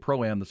a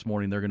Pro-Am this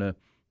morning, they're going to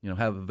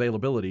have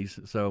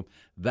availabilities. So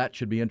that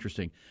should be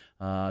interesting,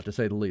 to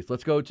say the least.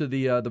 Let's go to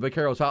the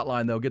Vaqueros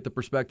hotline, though, get the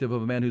perspective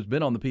of a man who's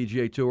been on the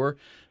PGA Tour.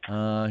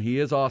 He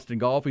is Austin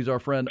Golf. He's our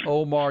friend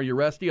Omar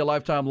Uresti, a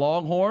lifetime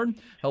Longhorn,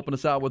 helping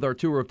us out with our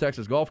tour of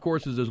Texas golf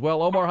courses as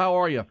well. Omar, how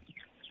are you?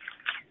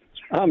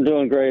 I'm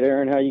doing great,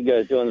 Erin. How you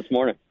guys doing this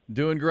morning?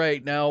 Doing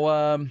great.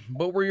 Now,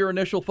 what were your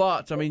initial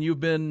thoughts? I mean,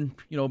 you've been,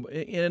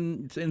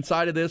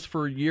 inside of this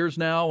for years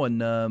now, and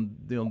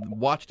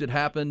watched it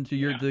happen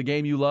to the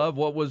game you love.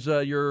 What was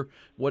your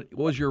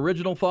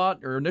original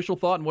thought or initial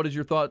thought, and what is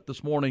your thought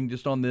this morning,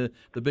 just on the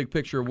big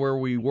picture of where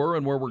we were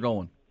and where we're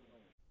going?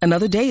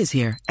 Another day is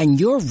here, and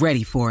you're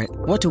ready for it.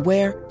 What to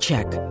wear?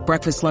 Check.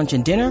 Breakfast, lunch,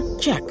 and dinner?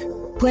 Check.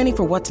 Planning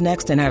for what's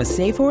next and how to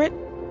save for it?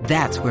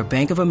 That's where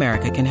Bank of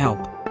America can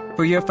help.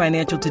 For your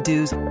financial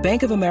to-dos,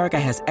 Bank of America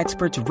has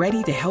experts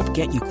ready to help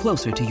get you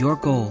closer to your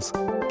goals.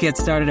 Get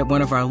started at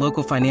one of our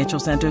local financial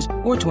centers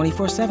or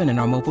 24/7 in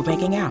our mobile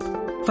banking app.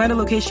 Find a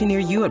location near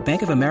you at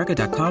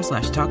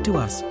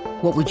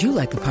bankofamerica.com/talktous. What would you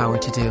like the power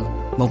to do?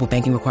 Mobile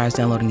banking requires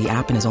downloading the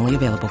app and is only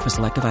available for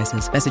select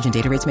devices. Message and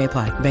data rates may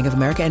apply. Bank of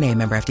America NA,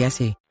 member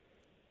FDIC.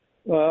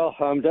 Well,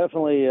 I'm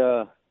definitely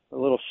a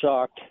little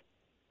shocked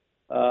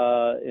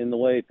in the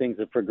way things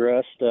have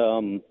progressed,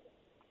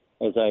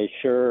 as I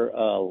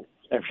sure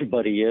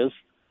everybody is,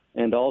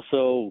 and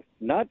also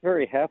not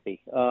very happy.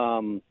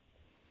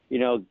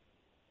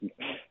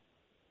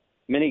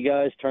 Many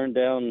guys turned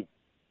down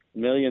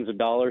millions of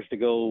dollars to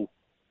go,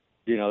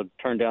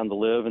 turn down the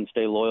LIV and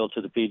stay loyal to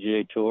the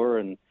PGA Tour.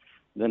 And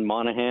then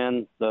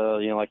Monahan,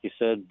 like you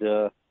said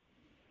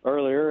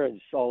earlier,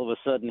 all of a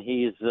sudden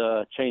he's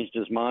changed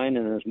his mind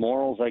and his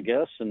morals, I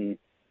guess, and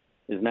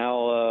is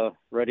now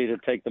ready to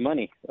take the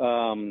money.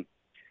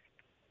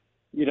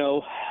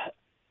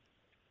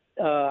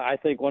 I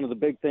think one of the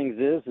big things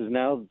is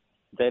now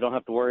they don't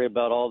have to worry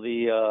about all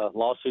the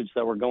lawsuits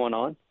that were going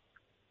on.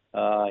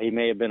 He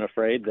may have been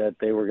afraid that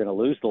they were going to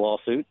lose the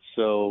lawsuits,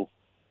 so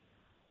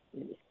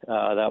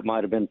that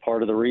might have been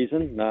part of the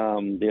reason.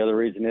 The other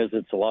reason is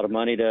it's a lot of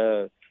money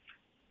to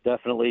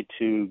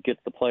get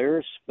the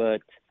players,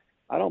 but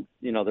I don't,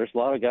 there's a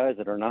lot of guys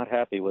that are not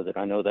happy with it.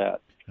 I know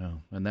that. Oh,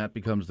 and that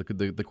becomes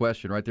the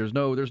question, right? There's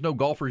no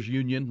golfers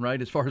union,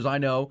 right? As far as I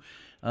know,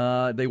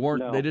 they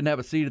didn't have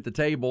a seat at the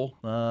table.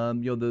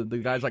 The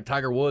guys like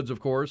Tiger Woods, of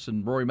course,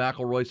 and Rory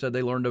McIlroy said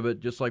they learned of it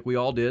just like we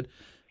all did.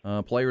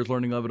 Players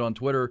learning of it on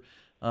Twitter.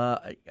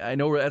 I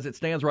know as it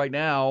stands right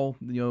now,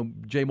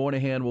 Jay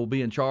Moynihan will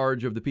be in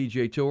charge of the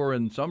PGA Tour,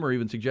 and some are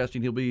even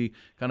suggesting he'll be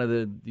kind of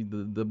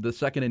the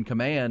second in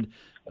command.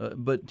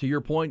 But to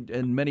your point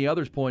and many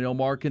others' point,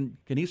 Omar, can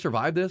he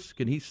survive this?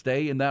 Can he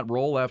stay in that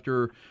role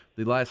after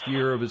the last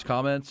year of his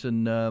comments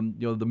and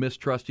the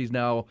mistrust he's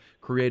now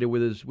created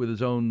with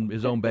his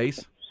own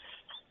base?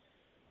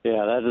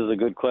 Yeah, that is a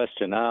good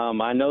question.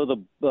 I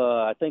know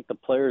I think the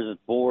players'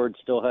 board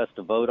still has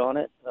to vote on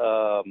it.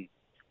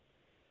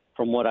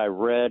 From what I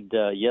read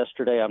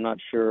yesterday, I'm not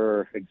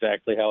sure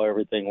exactly how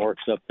everything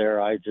works up there.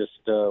 I just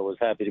was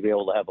happy to be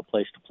able to have a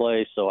place to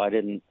play, so I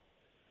didn't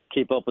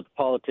keep up with the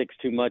politics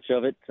too much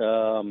of it.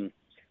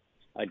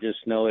 I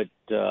just know it,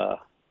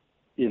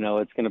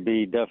 it's going to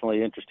be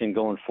definitely interesting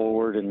going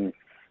forward, and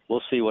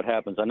we'll see what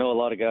happens. I know a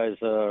lot of guys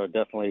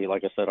definitely,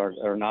 like I said,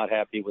 are not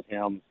happy with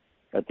him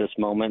at this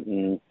moment,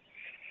 and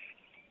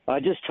I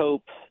just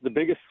hope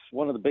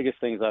one of the biggest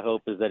things I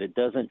hope is that it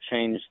doesn't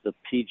change the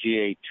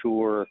PGA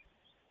Tour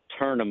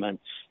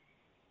tournaments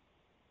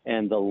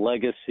and the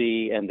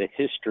legacy and the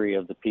history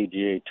of the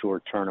PGA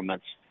Tour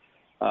tournaments.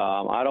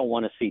 I don't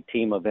want to see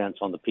team events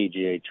on the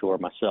PGA Tour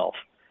myself.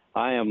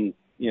 I am,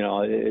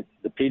 the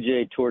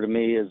PGA Tour to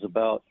me is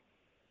about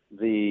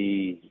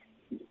the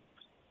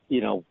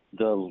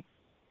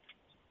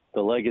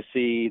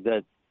legacy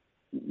that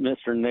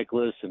Mr.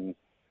 Nicklaus and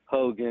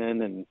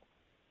Hogan and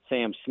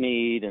Sam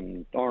Snead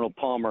and Arnold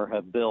Palmer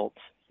have built,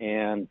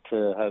 and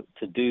to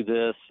do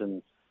this,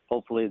 and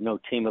hopefully no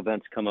team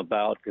events come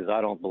about, because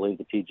I don't believe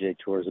the PGA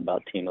Tour is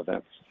about team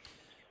events.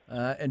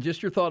 And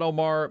just your thought,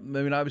 Omar. I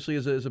mean, obviously,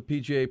 as a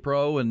PGA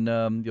pro,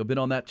 and you've been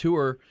on that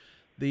tour.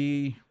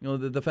 The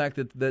fact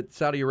that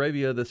Saudi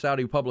Arabia, the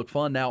Saudi Public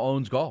Fund, now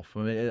owns golf. I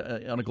mean,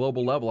 on a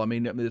global level. I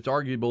mean, it's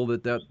arguable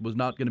that was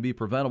not going to be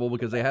preventable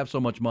because they have so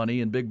much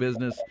money, and big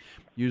business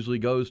usually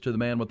goes to the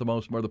man with the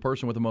most, or the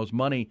person with the most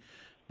money.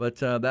 But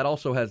that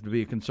also has to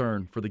be a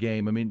concern for the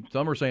game. I mean,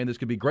 some are saying this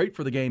could be great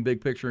for the game, big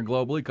picture and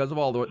globally, because of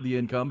all the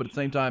income. But at the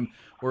same time,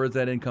 where is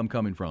that income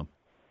coming from?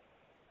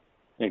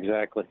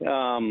 Exactly.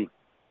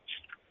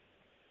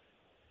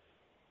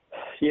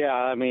 Yeah,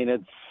 I mean,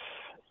 it's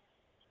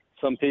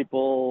some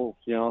people.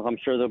 I'm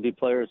sure there'll be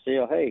players say,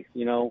 "Oh, hey,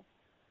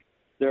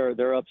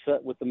 they're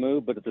upset with the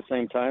move, but at the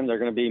same time, they're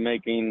going to be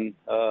making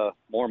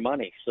more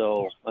money."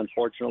 So,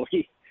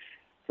 unfortunately,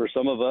 for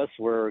some of us,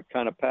 we're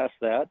kind of past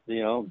that.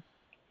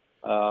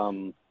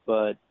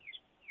 But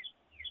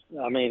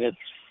I mean,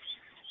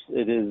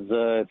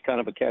 it's kind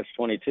of a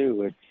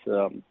catch-22. It's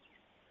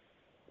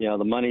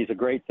the money's a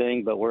great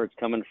thing, but where it's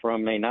coming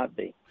from may not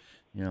be.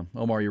 Yeah,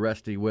 Omar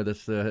Uresti with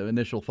us.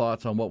 Initial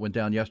thoughts on what went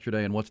down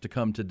yesterday and what's to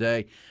come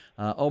today.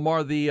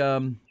 Omar,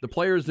 the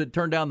players that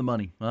turned down the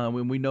money.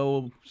 When we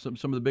know some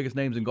of the biggest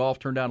names in golf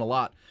turned down a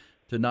lot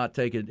to not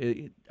take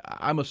it.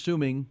 I'm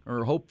assuming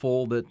or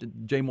hopeful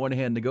that Jay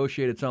Moynihan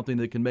negotiated something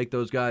that can make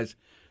those guys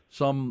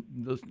I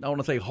want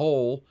to say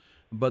whole,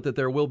 but that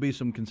there will be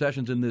some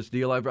concessions in this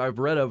deal. I've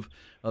read of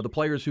the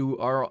players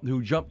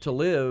who jumped to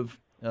live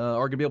are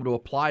going to be able to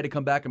apply to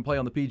come back and play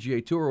on the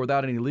PGA Tour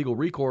without any legal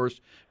recourse,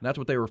 and that's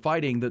what they were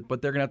fighting.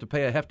 But they're going to have to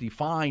pay a hefty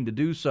fine to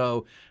do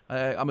so.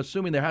 I'm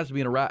assuming there has to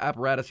be an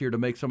apparatus here to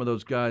make some of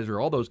those guys, or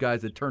all those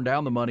guys that turned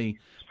down the money,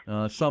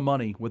 some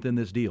money within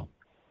this deal.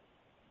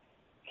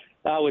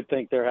 I would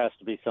think there has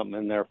to be something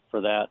in there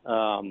for that.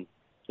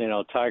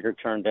 Tiger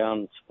turned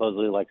down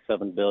supposedly like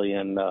 $7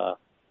 billion.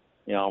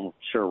 I'm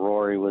sure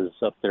Rory was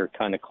up there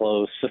kind of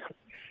close.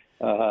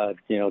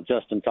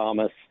 Justin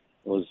Thomas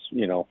was,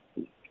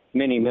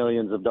 many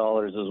millions of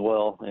dollars as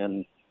well.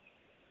 And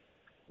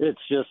it's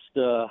just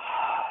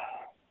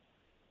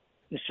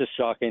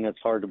shocking. It's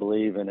hard to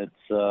believe. And it's,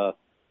 I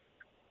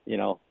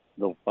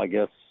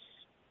guess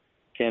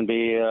can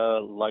be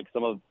like a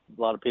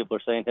lot of people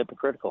are saying,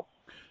 hypocritical.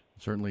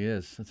 It certainly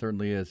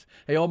is.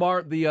 Hey,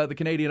 Omar, the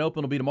Canadian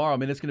Open will be tomorrow. I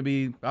mean, it's going to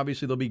be,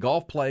 obviously there'll be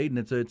golf played, and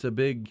it's a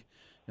big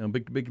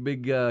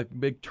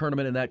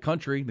tournament in that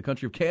country, the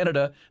country of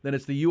Canada. Then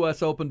it's the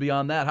U.S. Open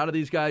beyond that. How do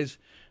these guys,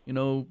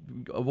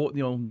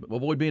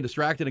 avoid being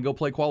distracted and go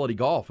play quality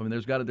golf? I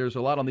mean, there's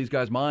a lot on these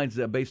guys' minds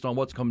based on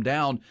what's come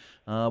down.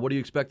 What do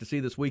you expect to see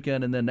this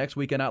weekend and then next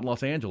weekend out in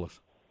Los Angeles?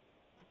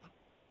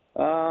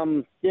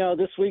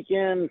 This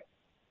weekend,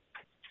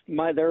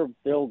 I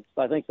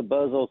think the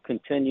buzz will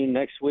continue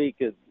next week.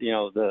 When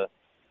the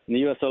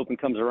U.S. Open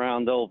comes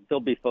around, they'll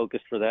be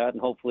focused for that,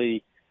 and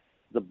hopefully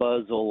the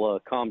buzz will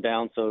calm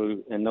down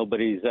and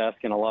nobody's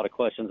asking a lot of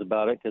questions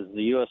about it, because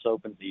the U.S.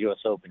 Open's the U.S.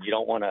 Open. You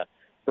don't want to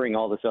bring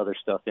all this other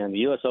stuff in. The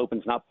U.S.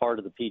 Open's not part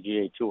of the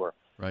PGA Tour.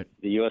 Right.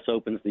 The U.S.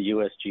 Open's the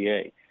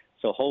USGA.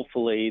 So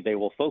hopefully they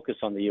will focus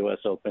on the U.S.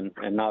 Open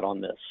and not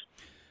on this.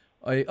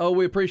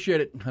 We appreciate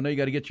it. I know you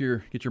got to get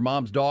your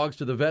mom's dogs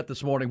to the vet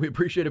this morning. We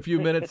appreciate a few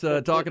minutes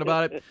talking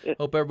about it.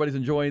 Hope everybody's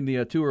enjoying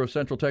the tour of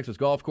Central Texas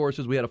golf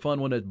courses. We had a fun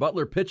one at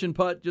Butler Pitch and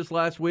Putt just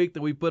last week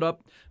that we put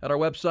up at our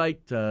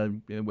website,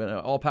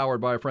 all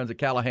powered by our friends at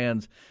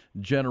Callahan's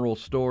General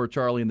Store.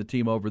 Charlie and the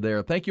team over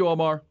there. Thank you,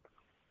 Omar.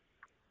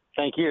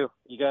 Thank you.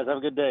 You guys have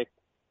a good day.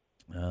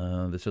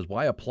 This says,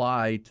 why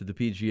apply to the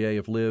PGA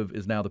if LIV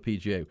is now the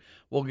PGA?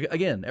 Well,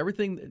 again,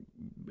 everything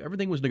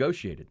was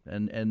negotiated,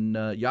 and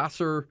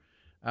Yasser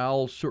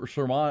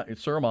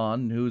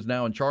Al-Serman, who's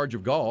now in charge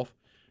of golf,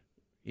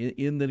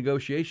 in the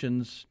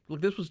negotiations, look,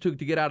 this was to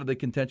get out of the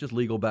contentious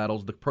legal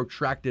battles, the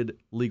protracted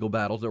legal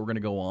battles that were going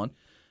to go on,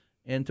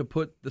 and to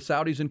put the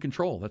Saudis in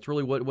control. That's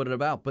really what it's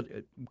about. But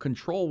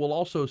control will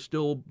also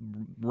still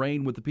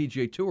reign with the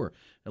PGA Tour,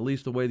 at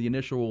least the way the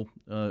initial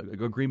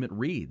agreement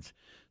reads.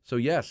 So,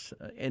 yes,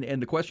 and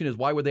the question is,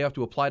 why would they have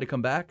to apply to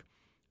come back?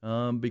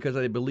 Because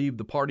I believe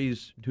the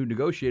parties who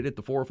negotiated,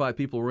 the 4 or 5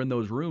 people who were in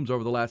those rooms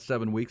over the last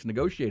 7 weeks,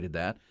 negotiated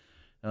that.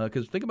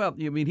 Because think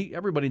about,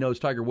 everybody knows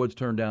Tiger Woods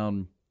turned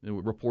down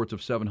reports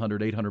of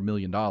 $700, $800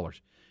 million.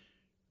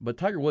 But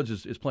Tiger Woods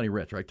is plenty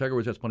rich, right? Tiger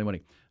Woods has plenty of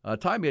money.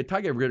 Ty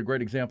gave a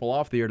great example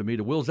off the air to me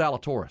to Will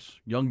Zalatoris,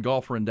 young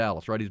golfer in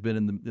Dallas, right? He's been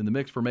in the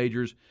mix for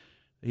majors.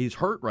 He's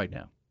hurt right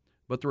now.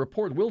 But the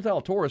report, Will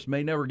Zalatoris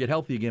may never get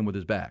healthy again with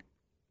his back.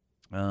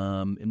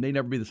 And may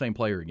never be the same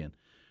player again.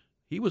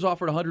 He was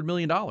offered $100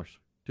 million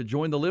to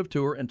join the LIV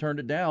Tour and turned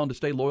it down to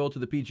stay loyal to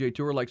the PGA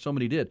Tour like so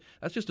many did.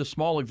 That's just a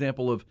small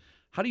example of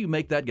how do you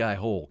make that guy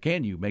whole?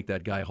 Can you make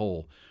that guy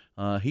whole?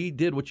 He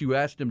did what you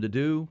asked him to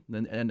do,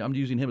 and I'm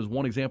using him as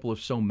one example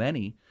of so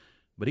many,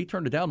 but he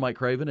turned it down, Mike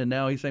Craven, and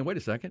now he's saying, wait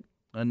a second,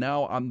 and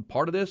now I'm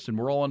part of this, and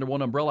we're all under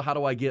one umbrella. How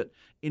do I get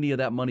any of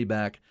that money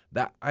back?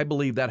 That I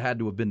believe that had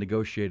to have been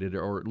negotiated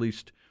or at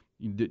least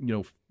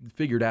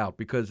figured out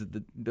because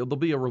there'll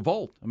be a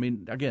revolt. I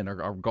mean, again,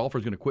 are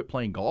golfers going to quit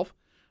playing golf?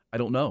 I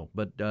don't know,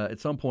 but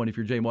at some point, if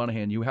you're Jay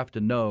Monahan, you have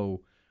to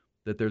know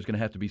that there's going to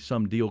have to be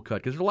some deal cut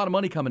because there's a lot of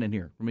money coming in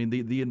here. I mean,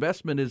 the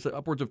investment is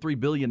upwards of $3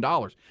 billion.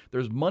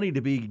 There's money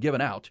to be given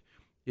out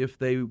if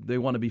they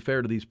want to be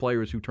fair to these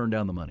players who turn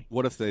down the money.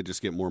 What if they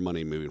just get more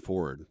money moving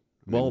forward?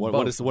 Well,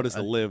 what does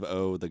the LIV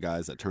owe the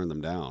guys that turn them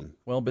down?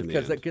 Well,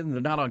 because they're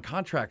not on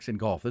contracts in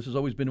golf. This has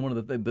always been one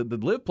of the things. The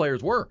LIV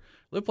players were.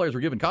 LIV players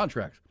were given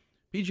contracts.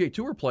 PGA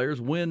Tour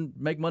players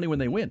make money when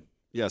they win.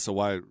 Yeah, so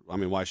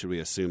why should we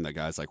assume that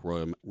guys like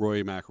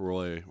Rory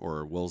McIlroy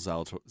or Will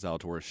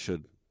Zalatoris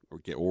should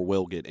or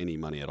will get any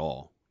money at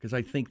all? Because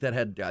I think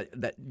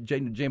that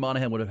Jay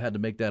Monahan would have had to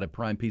make that a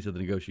prime piece of the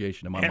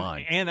negotiation in my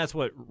mind. And that's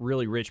what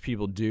really rich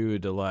people do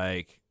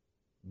to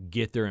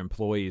get their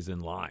employees in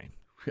line.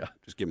 Yeah,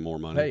 just give them more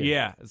money.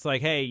 Yeah, it's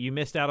like, hey, you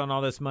missed out on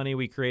all this money.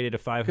 We created a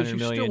 $500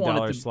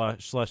 million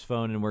slush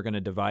fund, and we're going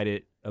to divide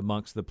it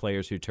amongst the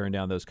players who turned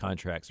down those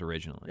contracts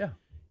originally. Yeah.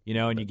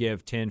 And you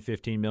give $10,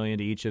 $15 million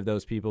to each of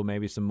those people,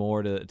 maybe some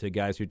more to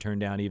guys who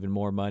turned down even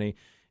more money,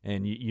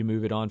 and you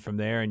move it on from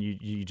there, and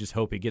you just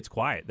hope it gets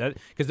quiet.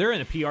 Because they're in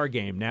a PR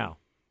game now,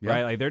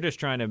 right? Like they're just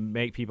trying to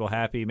make people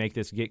happy, make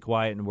this get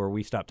quiet, and where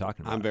we stop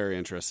talking about it. I'm very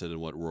interested in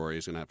what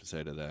Rory's going to have to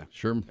say today.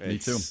 Sure, me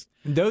too.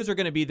 Those are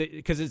going to be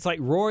because it's like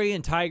Rory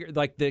and Tiger,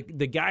 like the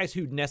guys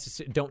who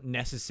don't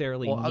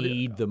necessarily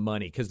need the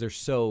money because they're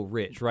so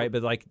rich, right?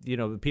 But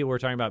the people we're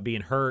talking about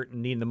being hurt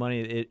and needing the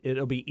money,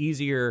 it'll be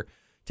easier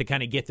to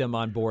kind of get them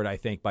on board, I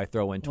think, by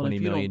throwing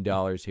 $20 million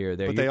here or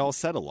there. But they all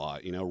said a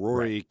lot.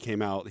 Rory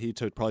came out. He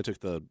probably took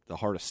the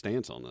hardest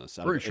stance on this.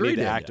 Sure he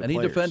did. And he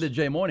defended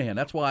Jay Monahan.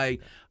 That's why,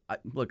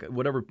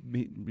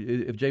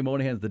 if Jay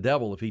Monahan's the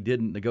devil, if he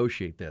didn't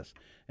negotiate this.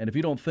 And if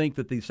you don't think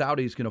that the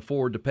Saudis can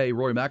afford to pay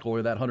Rory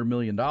McIlroy that $100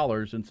 million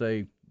and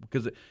say,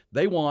 because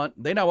they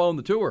now own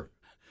the tour.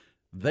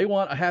 They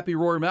want a happy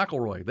Rory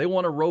McIlroy. They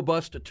want a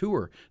robust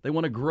tour. They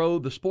want to grow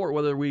the sport,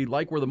 whether we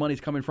like where the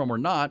money's coming from or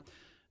not.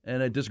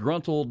 And a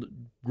disgruntled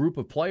group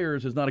of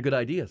players is not a good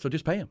idea. So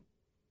just pay him.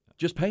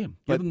 Just pay him.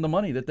 Give them the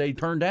money that they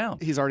turned down.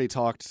 He's already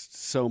talked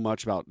so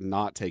much about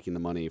not taking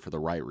the money for the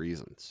right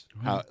reasons.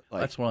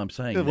 That's what I'm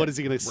saying. What is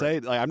he going to say?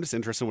 I'm just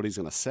interested in what he's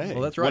going to say.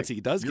 Well, that's right. Once he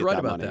does You're get right that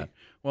about money. that.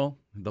 Well,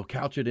 they'll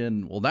couch it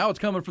in, now it's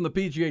coming from the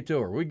PGA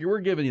Tour. We're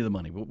giving you the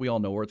money. We all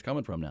know where it's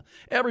coming from now.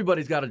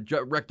 Everybody's got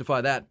to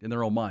rectify that in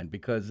their own mind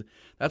because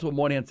that's what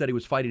Moynihan said he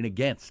was fighting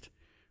against.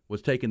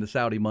 Was taking the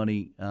Saudi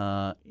money,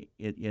 and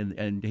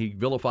he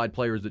vilified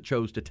players that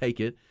chose to take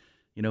it.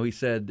 He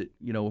said,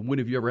 when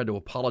have you ever had to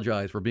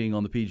apologize for being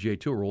on the PGA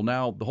Tour? Well,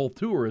 now the whole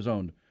tour is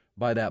owned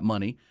by that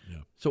money. Yeah.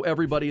 So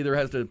everybody either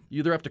have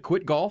to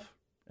quit golf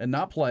and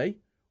not play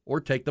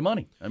or take the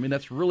money. I mean,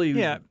 that's really...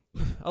 Yeah,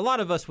 a lot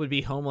of us would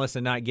be homeless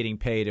and not getting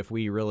paid if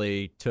we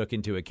really took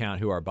into account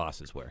who our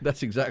bosses were.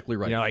 That's exactly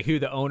right. Like who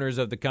the owners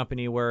of the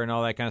company were and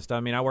all that kind of stuff.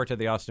 I mean, I worked at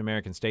the Austin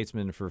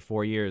American-Statesman for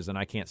 4 years, and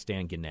I can't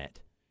stand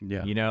Gannett.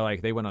 Yeah.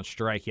 They went on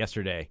strike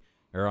yesterday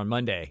or on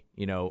Monday,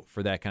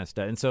 for that kind of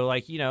stuff. And so,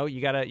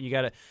 you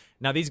gotta.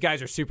 Now these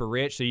guys are super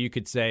rich, so you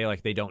could say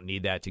they don't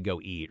need that to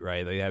go eat,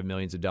 right? They have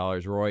millions of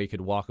dollars. Rory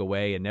could walk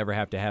away and never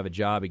have to have a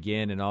job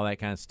again, and all that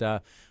kind of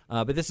stuff.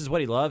 But this is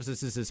what he loves.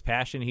 This is his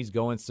passion. He's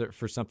going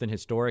for something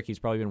historic. He's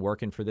probably been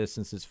working for this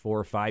since he's 4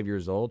 or 5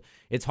 years old.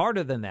 It's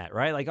harder than that,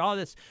 right? All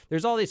this.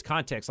 There's all these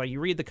contexts. You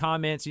read the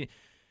comments.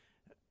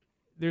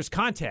 There's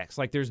context,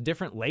 there's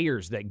different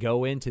layers that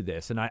go into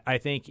this. And I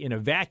think in a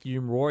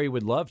vacuum, Rory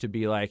would love to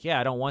be yeah,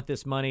 I don't want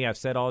this money. I've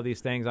said all these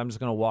things. I'm just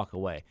going to walk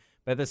away.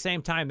 But at the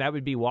same time, that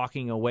would be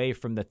walking away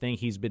from the thing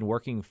he's been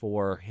working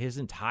for his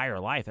entire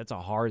life. That's a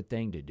hard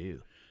thing to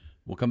do.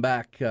 We'll come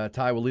back.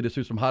 Ty will lead us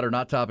through some hot or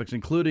not topics,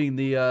 including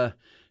the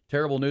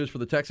terrible news for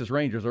the Texas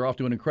Rangers. They're off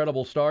to an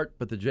incredible start,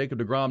 but the Jacob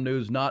deGrom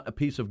news, not a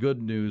piece of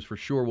good news for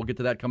sure. We'll get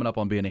to that coming up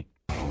on B&E.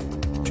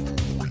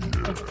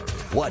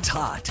 What's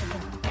hot?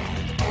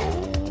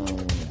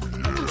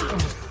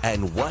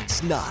 And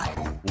what's not?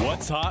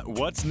 What's hot,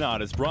 what's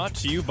not is brought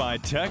to you by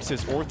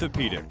Texas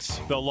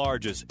Orthopedics, the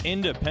largest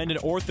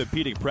independent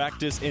orthopedic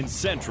practice in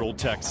Central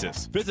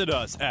Texas. Visit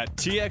us at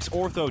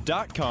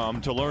txortho.com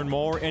to learn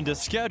more and to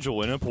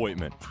schedule an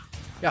appointment.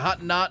 Yeah, hot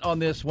and not on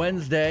this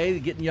Wednesday,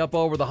 getting you up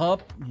over the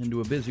hump into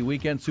a busy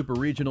weekend. Super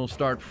Regional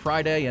start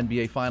Friday,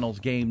 NBA Finals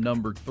game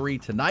number 3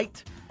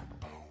 tonight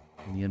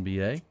in the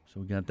NBA. So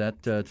we got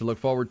that to look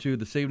forward to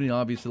this evening.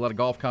 Obviously, a lot of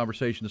golf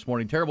conversation this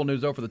morning. Terrible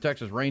news, though, for the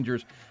Texas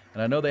Rangers.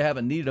 And I know they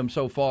haven't needed him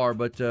so far,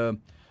 but when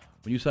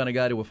you sign a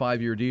guy to a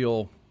 5-year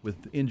deal with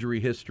injury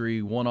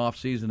history, one off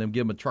season, then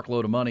give him a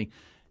truckload of money,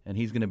 and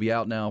he's going to be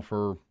out now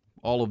for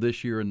all of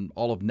this year and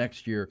all of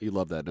next year. You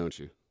love that, don't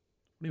you?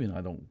 What do you mean?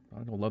 I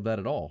don't love that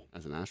at all.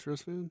 As an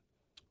Astros fan?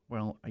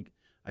 Well,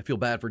 I feel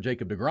bad for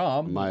Jacob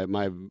deGrom.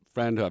 My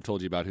friend who I've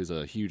told you about, who's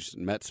a huge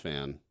Mets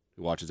fan,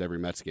 who watches every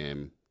Mets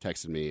game,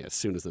 texted me as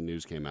soon as the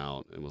news came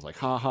out and was like,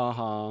 "Ha ha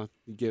ha!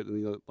 You get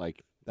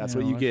like that's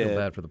what you get." I feel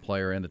bad for the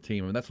player and the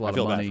team. I mean, that's a lot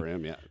of money. I feel bad for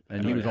him, yeah.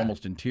 And he was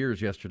almost in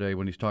tears yesterday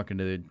when he's talking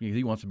to.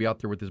 He wants to be out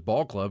there with his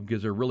ball club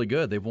because they're really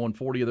good. They've won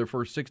 40 of their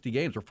first 60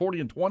 games, or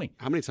 40-20.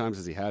 How many times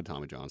has he had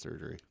Tommy John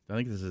surgery? I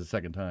think this is his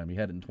second time. He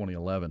had it in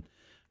 2011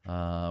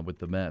 with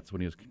the Mets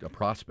when he was a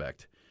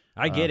prospect.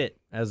 I get it.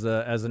 As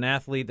an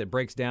athlete that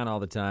breaks down all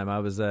the time, I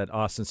was at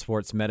Austin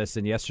Sports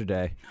Medicine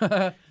yesterday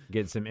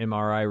getting some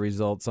MRI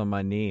results on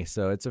my knee,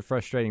 so it's a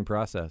frustrating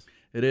process.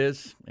 It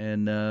is,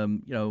 and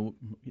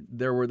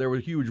there were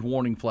huge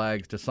warning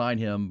flags to sign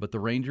him, but the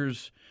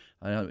Rangers.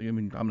 I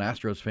mean, I'm an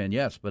Astros fan,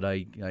 yes, but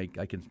I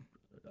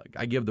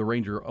give the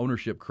Ranger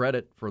ownership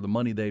credit for the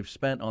money they've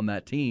spent on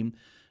that team,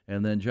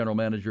 and then general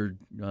manager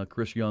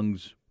Chris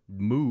Young's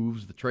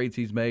moves, the trades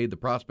he's made, the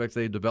prospects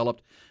they've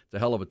developed. It's a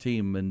hell of a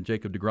team, and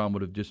Jacob deGrom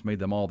would have just made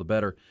them all the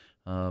better.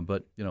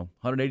 But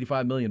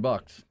 $185 million,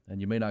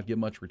 and you may not get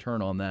much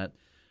return on that.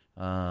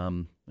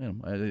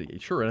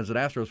 Sure, as an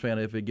Astros fan,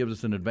 if it gives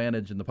us an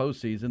advantage in the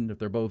postseason, if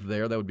they're both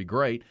there, that would be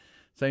great.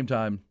 Same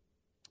time,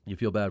 you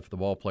feel bad for the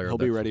ball player. He'll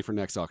be ready for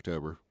next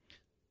October.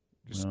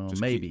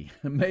 Maybe.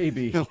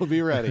 He'll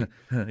be ready.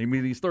 I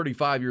mean, he's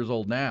 35 years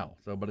old now,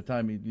 so by the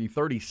time he's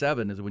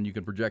 37 is when you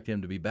can project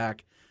him to be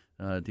back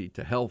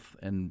to health,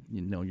 and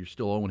you're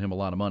still owing him a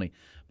lot of money.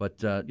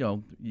 But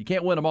you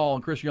can't win them all,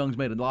 and Chris Young's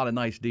made a lot of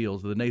nice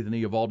deals. The Nathan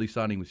Eovaldi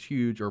signing was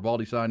huge, or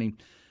Eovaldi signing,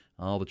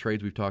 all the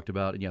trades we've talked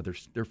about. And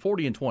they're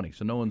 40-20,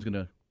 so no one's going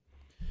to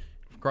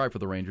cry for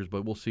the Rangers,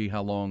 but we'll see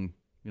how long,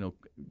 and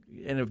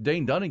if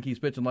Dane Dunning keeps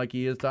pitching like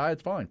he is, Ty,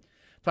 it's fine.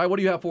 Ty, what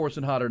do you have for us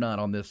in Hot or Not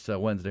on this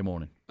Wednesday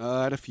morning?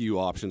 I had a few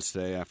options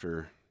today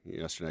after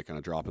yesterday kind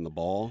of dropping the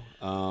ball.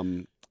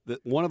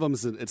 One of them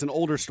it's an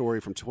older story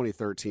from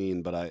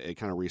 2013, but it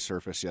kind of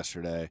resurfaced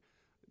yesterday.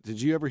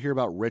 Did you ever hear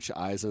about Rich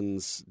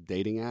Eisen's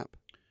dating app?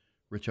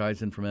 Rich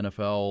Eisen from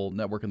NFL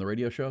Network and the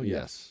radio show?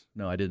 Yes.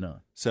 No, I did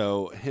not.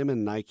 So him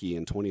and Nike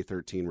in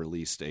 2013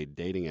 released a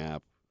dating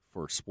app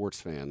for sports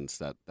fans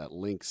that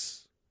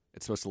links.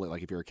 It's supposed to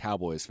like if you're a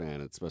Cowboys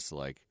fan, it's supposed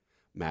to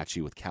match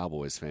you with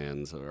Cowboys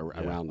fans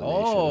around the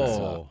nation.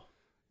 Oh,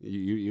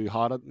 you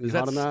hot on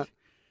that?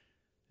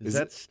 Is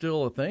that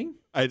still a thing?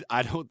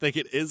 I don't think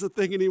it is a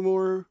thing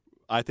anymore.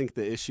 I think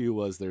the issue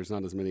was there's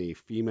not as many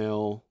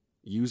female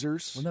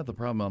users. Wasn't that the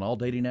problem on all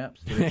dating apps?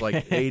 It's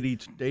like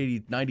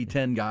 80, 90,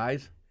 10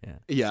 guys.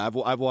 Yeah.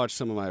 I've watched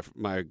some of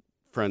my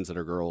friends that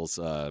are girls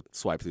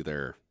swipe through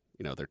their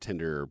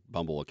Tinder,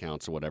 Bumble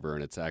accounts or whatever,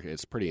 and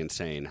it's pretty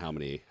insane how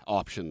many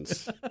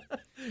options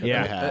they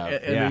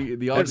have. And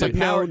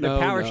the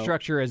power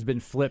structure has been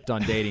flipped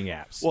on dating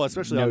apps. Well,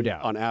 especially no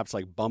doubt on apps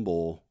like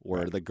Bumble,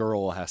 where the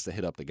girl has to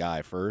hit up the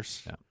guy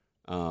first. Yeah.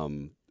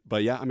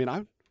 But yeah, I mean,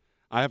 I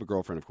have a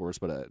girlfriend, of course,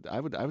 but I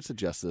would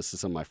suggest this to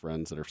some of my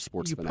friends that are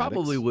sports fanatics. You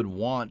probably would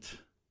want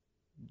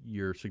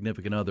your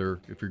significant other,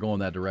 if you're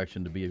going that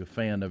direction, to be a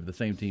fan of the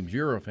same teams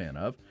you're a fan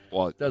of.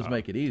 Well, it does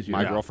make it easier.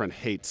 My girlfriend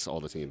hates all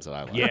the teams that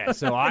I like. Yeah,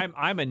 so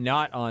I'm a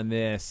not on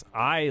this.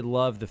 I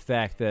love the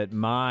fact that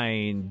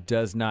mine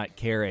does not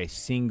care a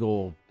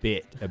single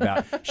bit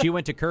about. She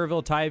went to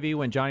Kerrville Tivy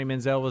when Johnny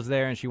Manziel was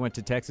there, and she went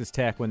to Texas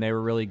Tech when they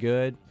were really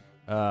good.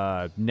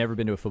 Never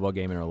been to a football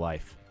game in her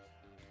life.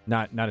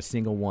 Not a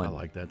single one. I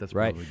like that. That's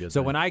right. Probably good.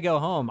 So when I go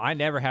home, I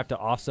never have to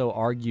also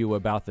argue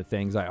about the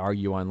things I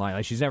argue online.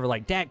 Like she's never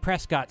like, Dak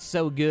Prescott's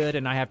so good,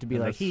 and I have to be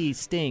like, he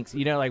stinks.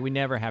 We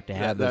never have to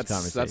have those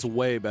conversations. That's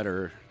way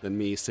better than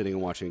me sitting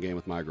and watching a game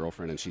with my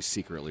girlfriend, and she's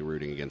secretly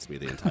rooting against me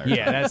the entire time.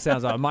 Yeah, that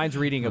sounds odd. Mine's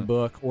reading a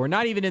book, or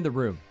not even in the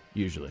room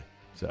usually.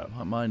 So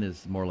mine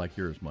is more like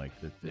yours, Mike.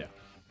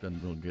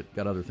 Doesn't really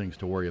got other things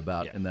to worry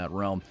about in that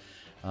realm.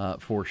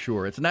 For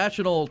sure. It's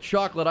National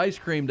Chocolate Ice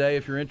Cream Day.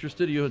 If you're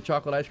interested, are you a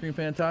chocolate ice cream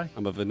fan, Ty?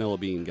 I'm a vanilla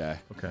bean guy.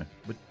 Okay.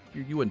 But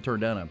you wouldn't turn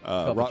down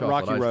a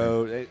Rocky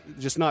Road,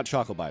 just not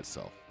chocolate by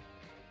itself.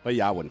 But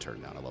yeah, I wouldn't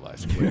turn down. I love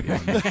ice cream.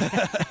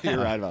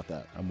 You're right about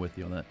that. I'm with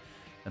you on that.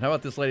 And how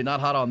about this lady?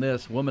 Not hot on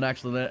this. Woman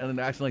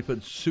accidentally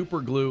put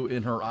super glue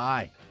in her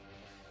eye.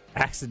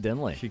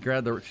 Accidentally? She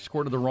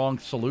squirted the wrong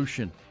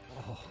solution.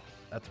 Oh,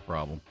 that's a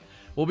problem.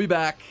 We'll be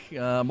back.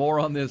 More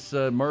on this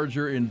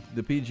merger in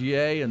the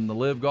PGA and the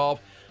Live Golf.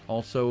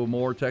 Also,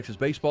 more Texas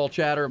baseball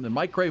chatter. And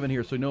Mike Craven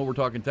here, so you know we're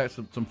talking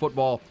some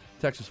football,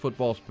 Texas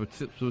football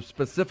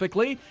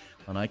specifically.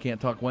 On I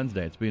Can't Talk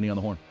Wednesday. It's Beanie on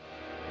the Horn.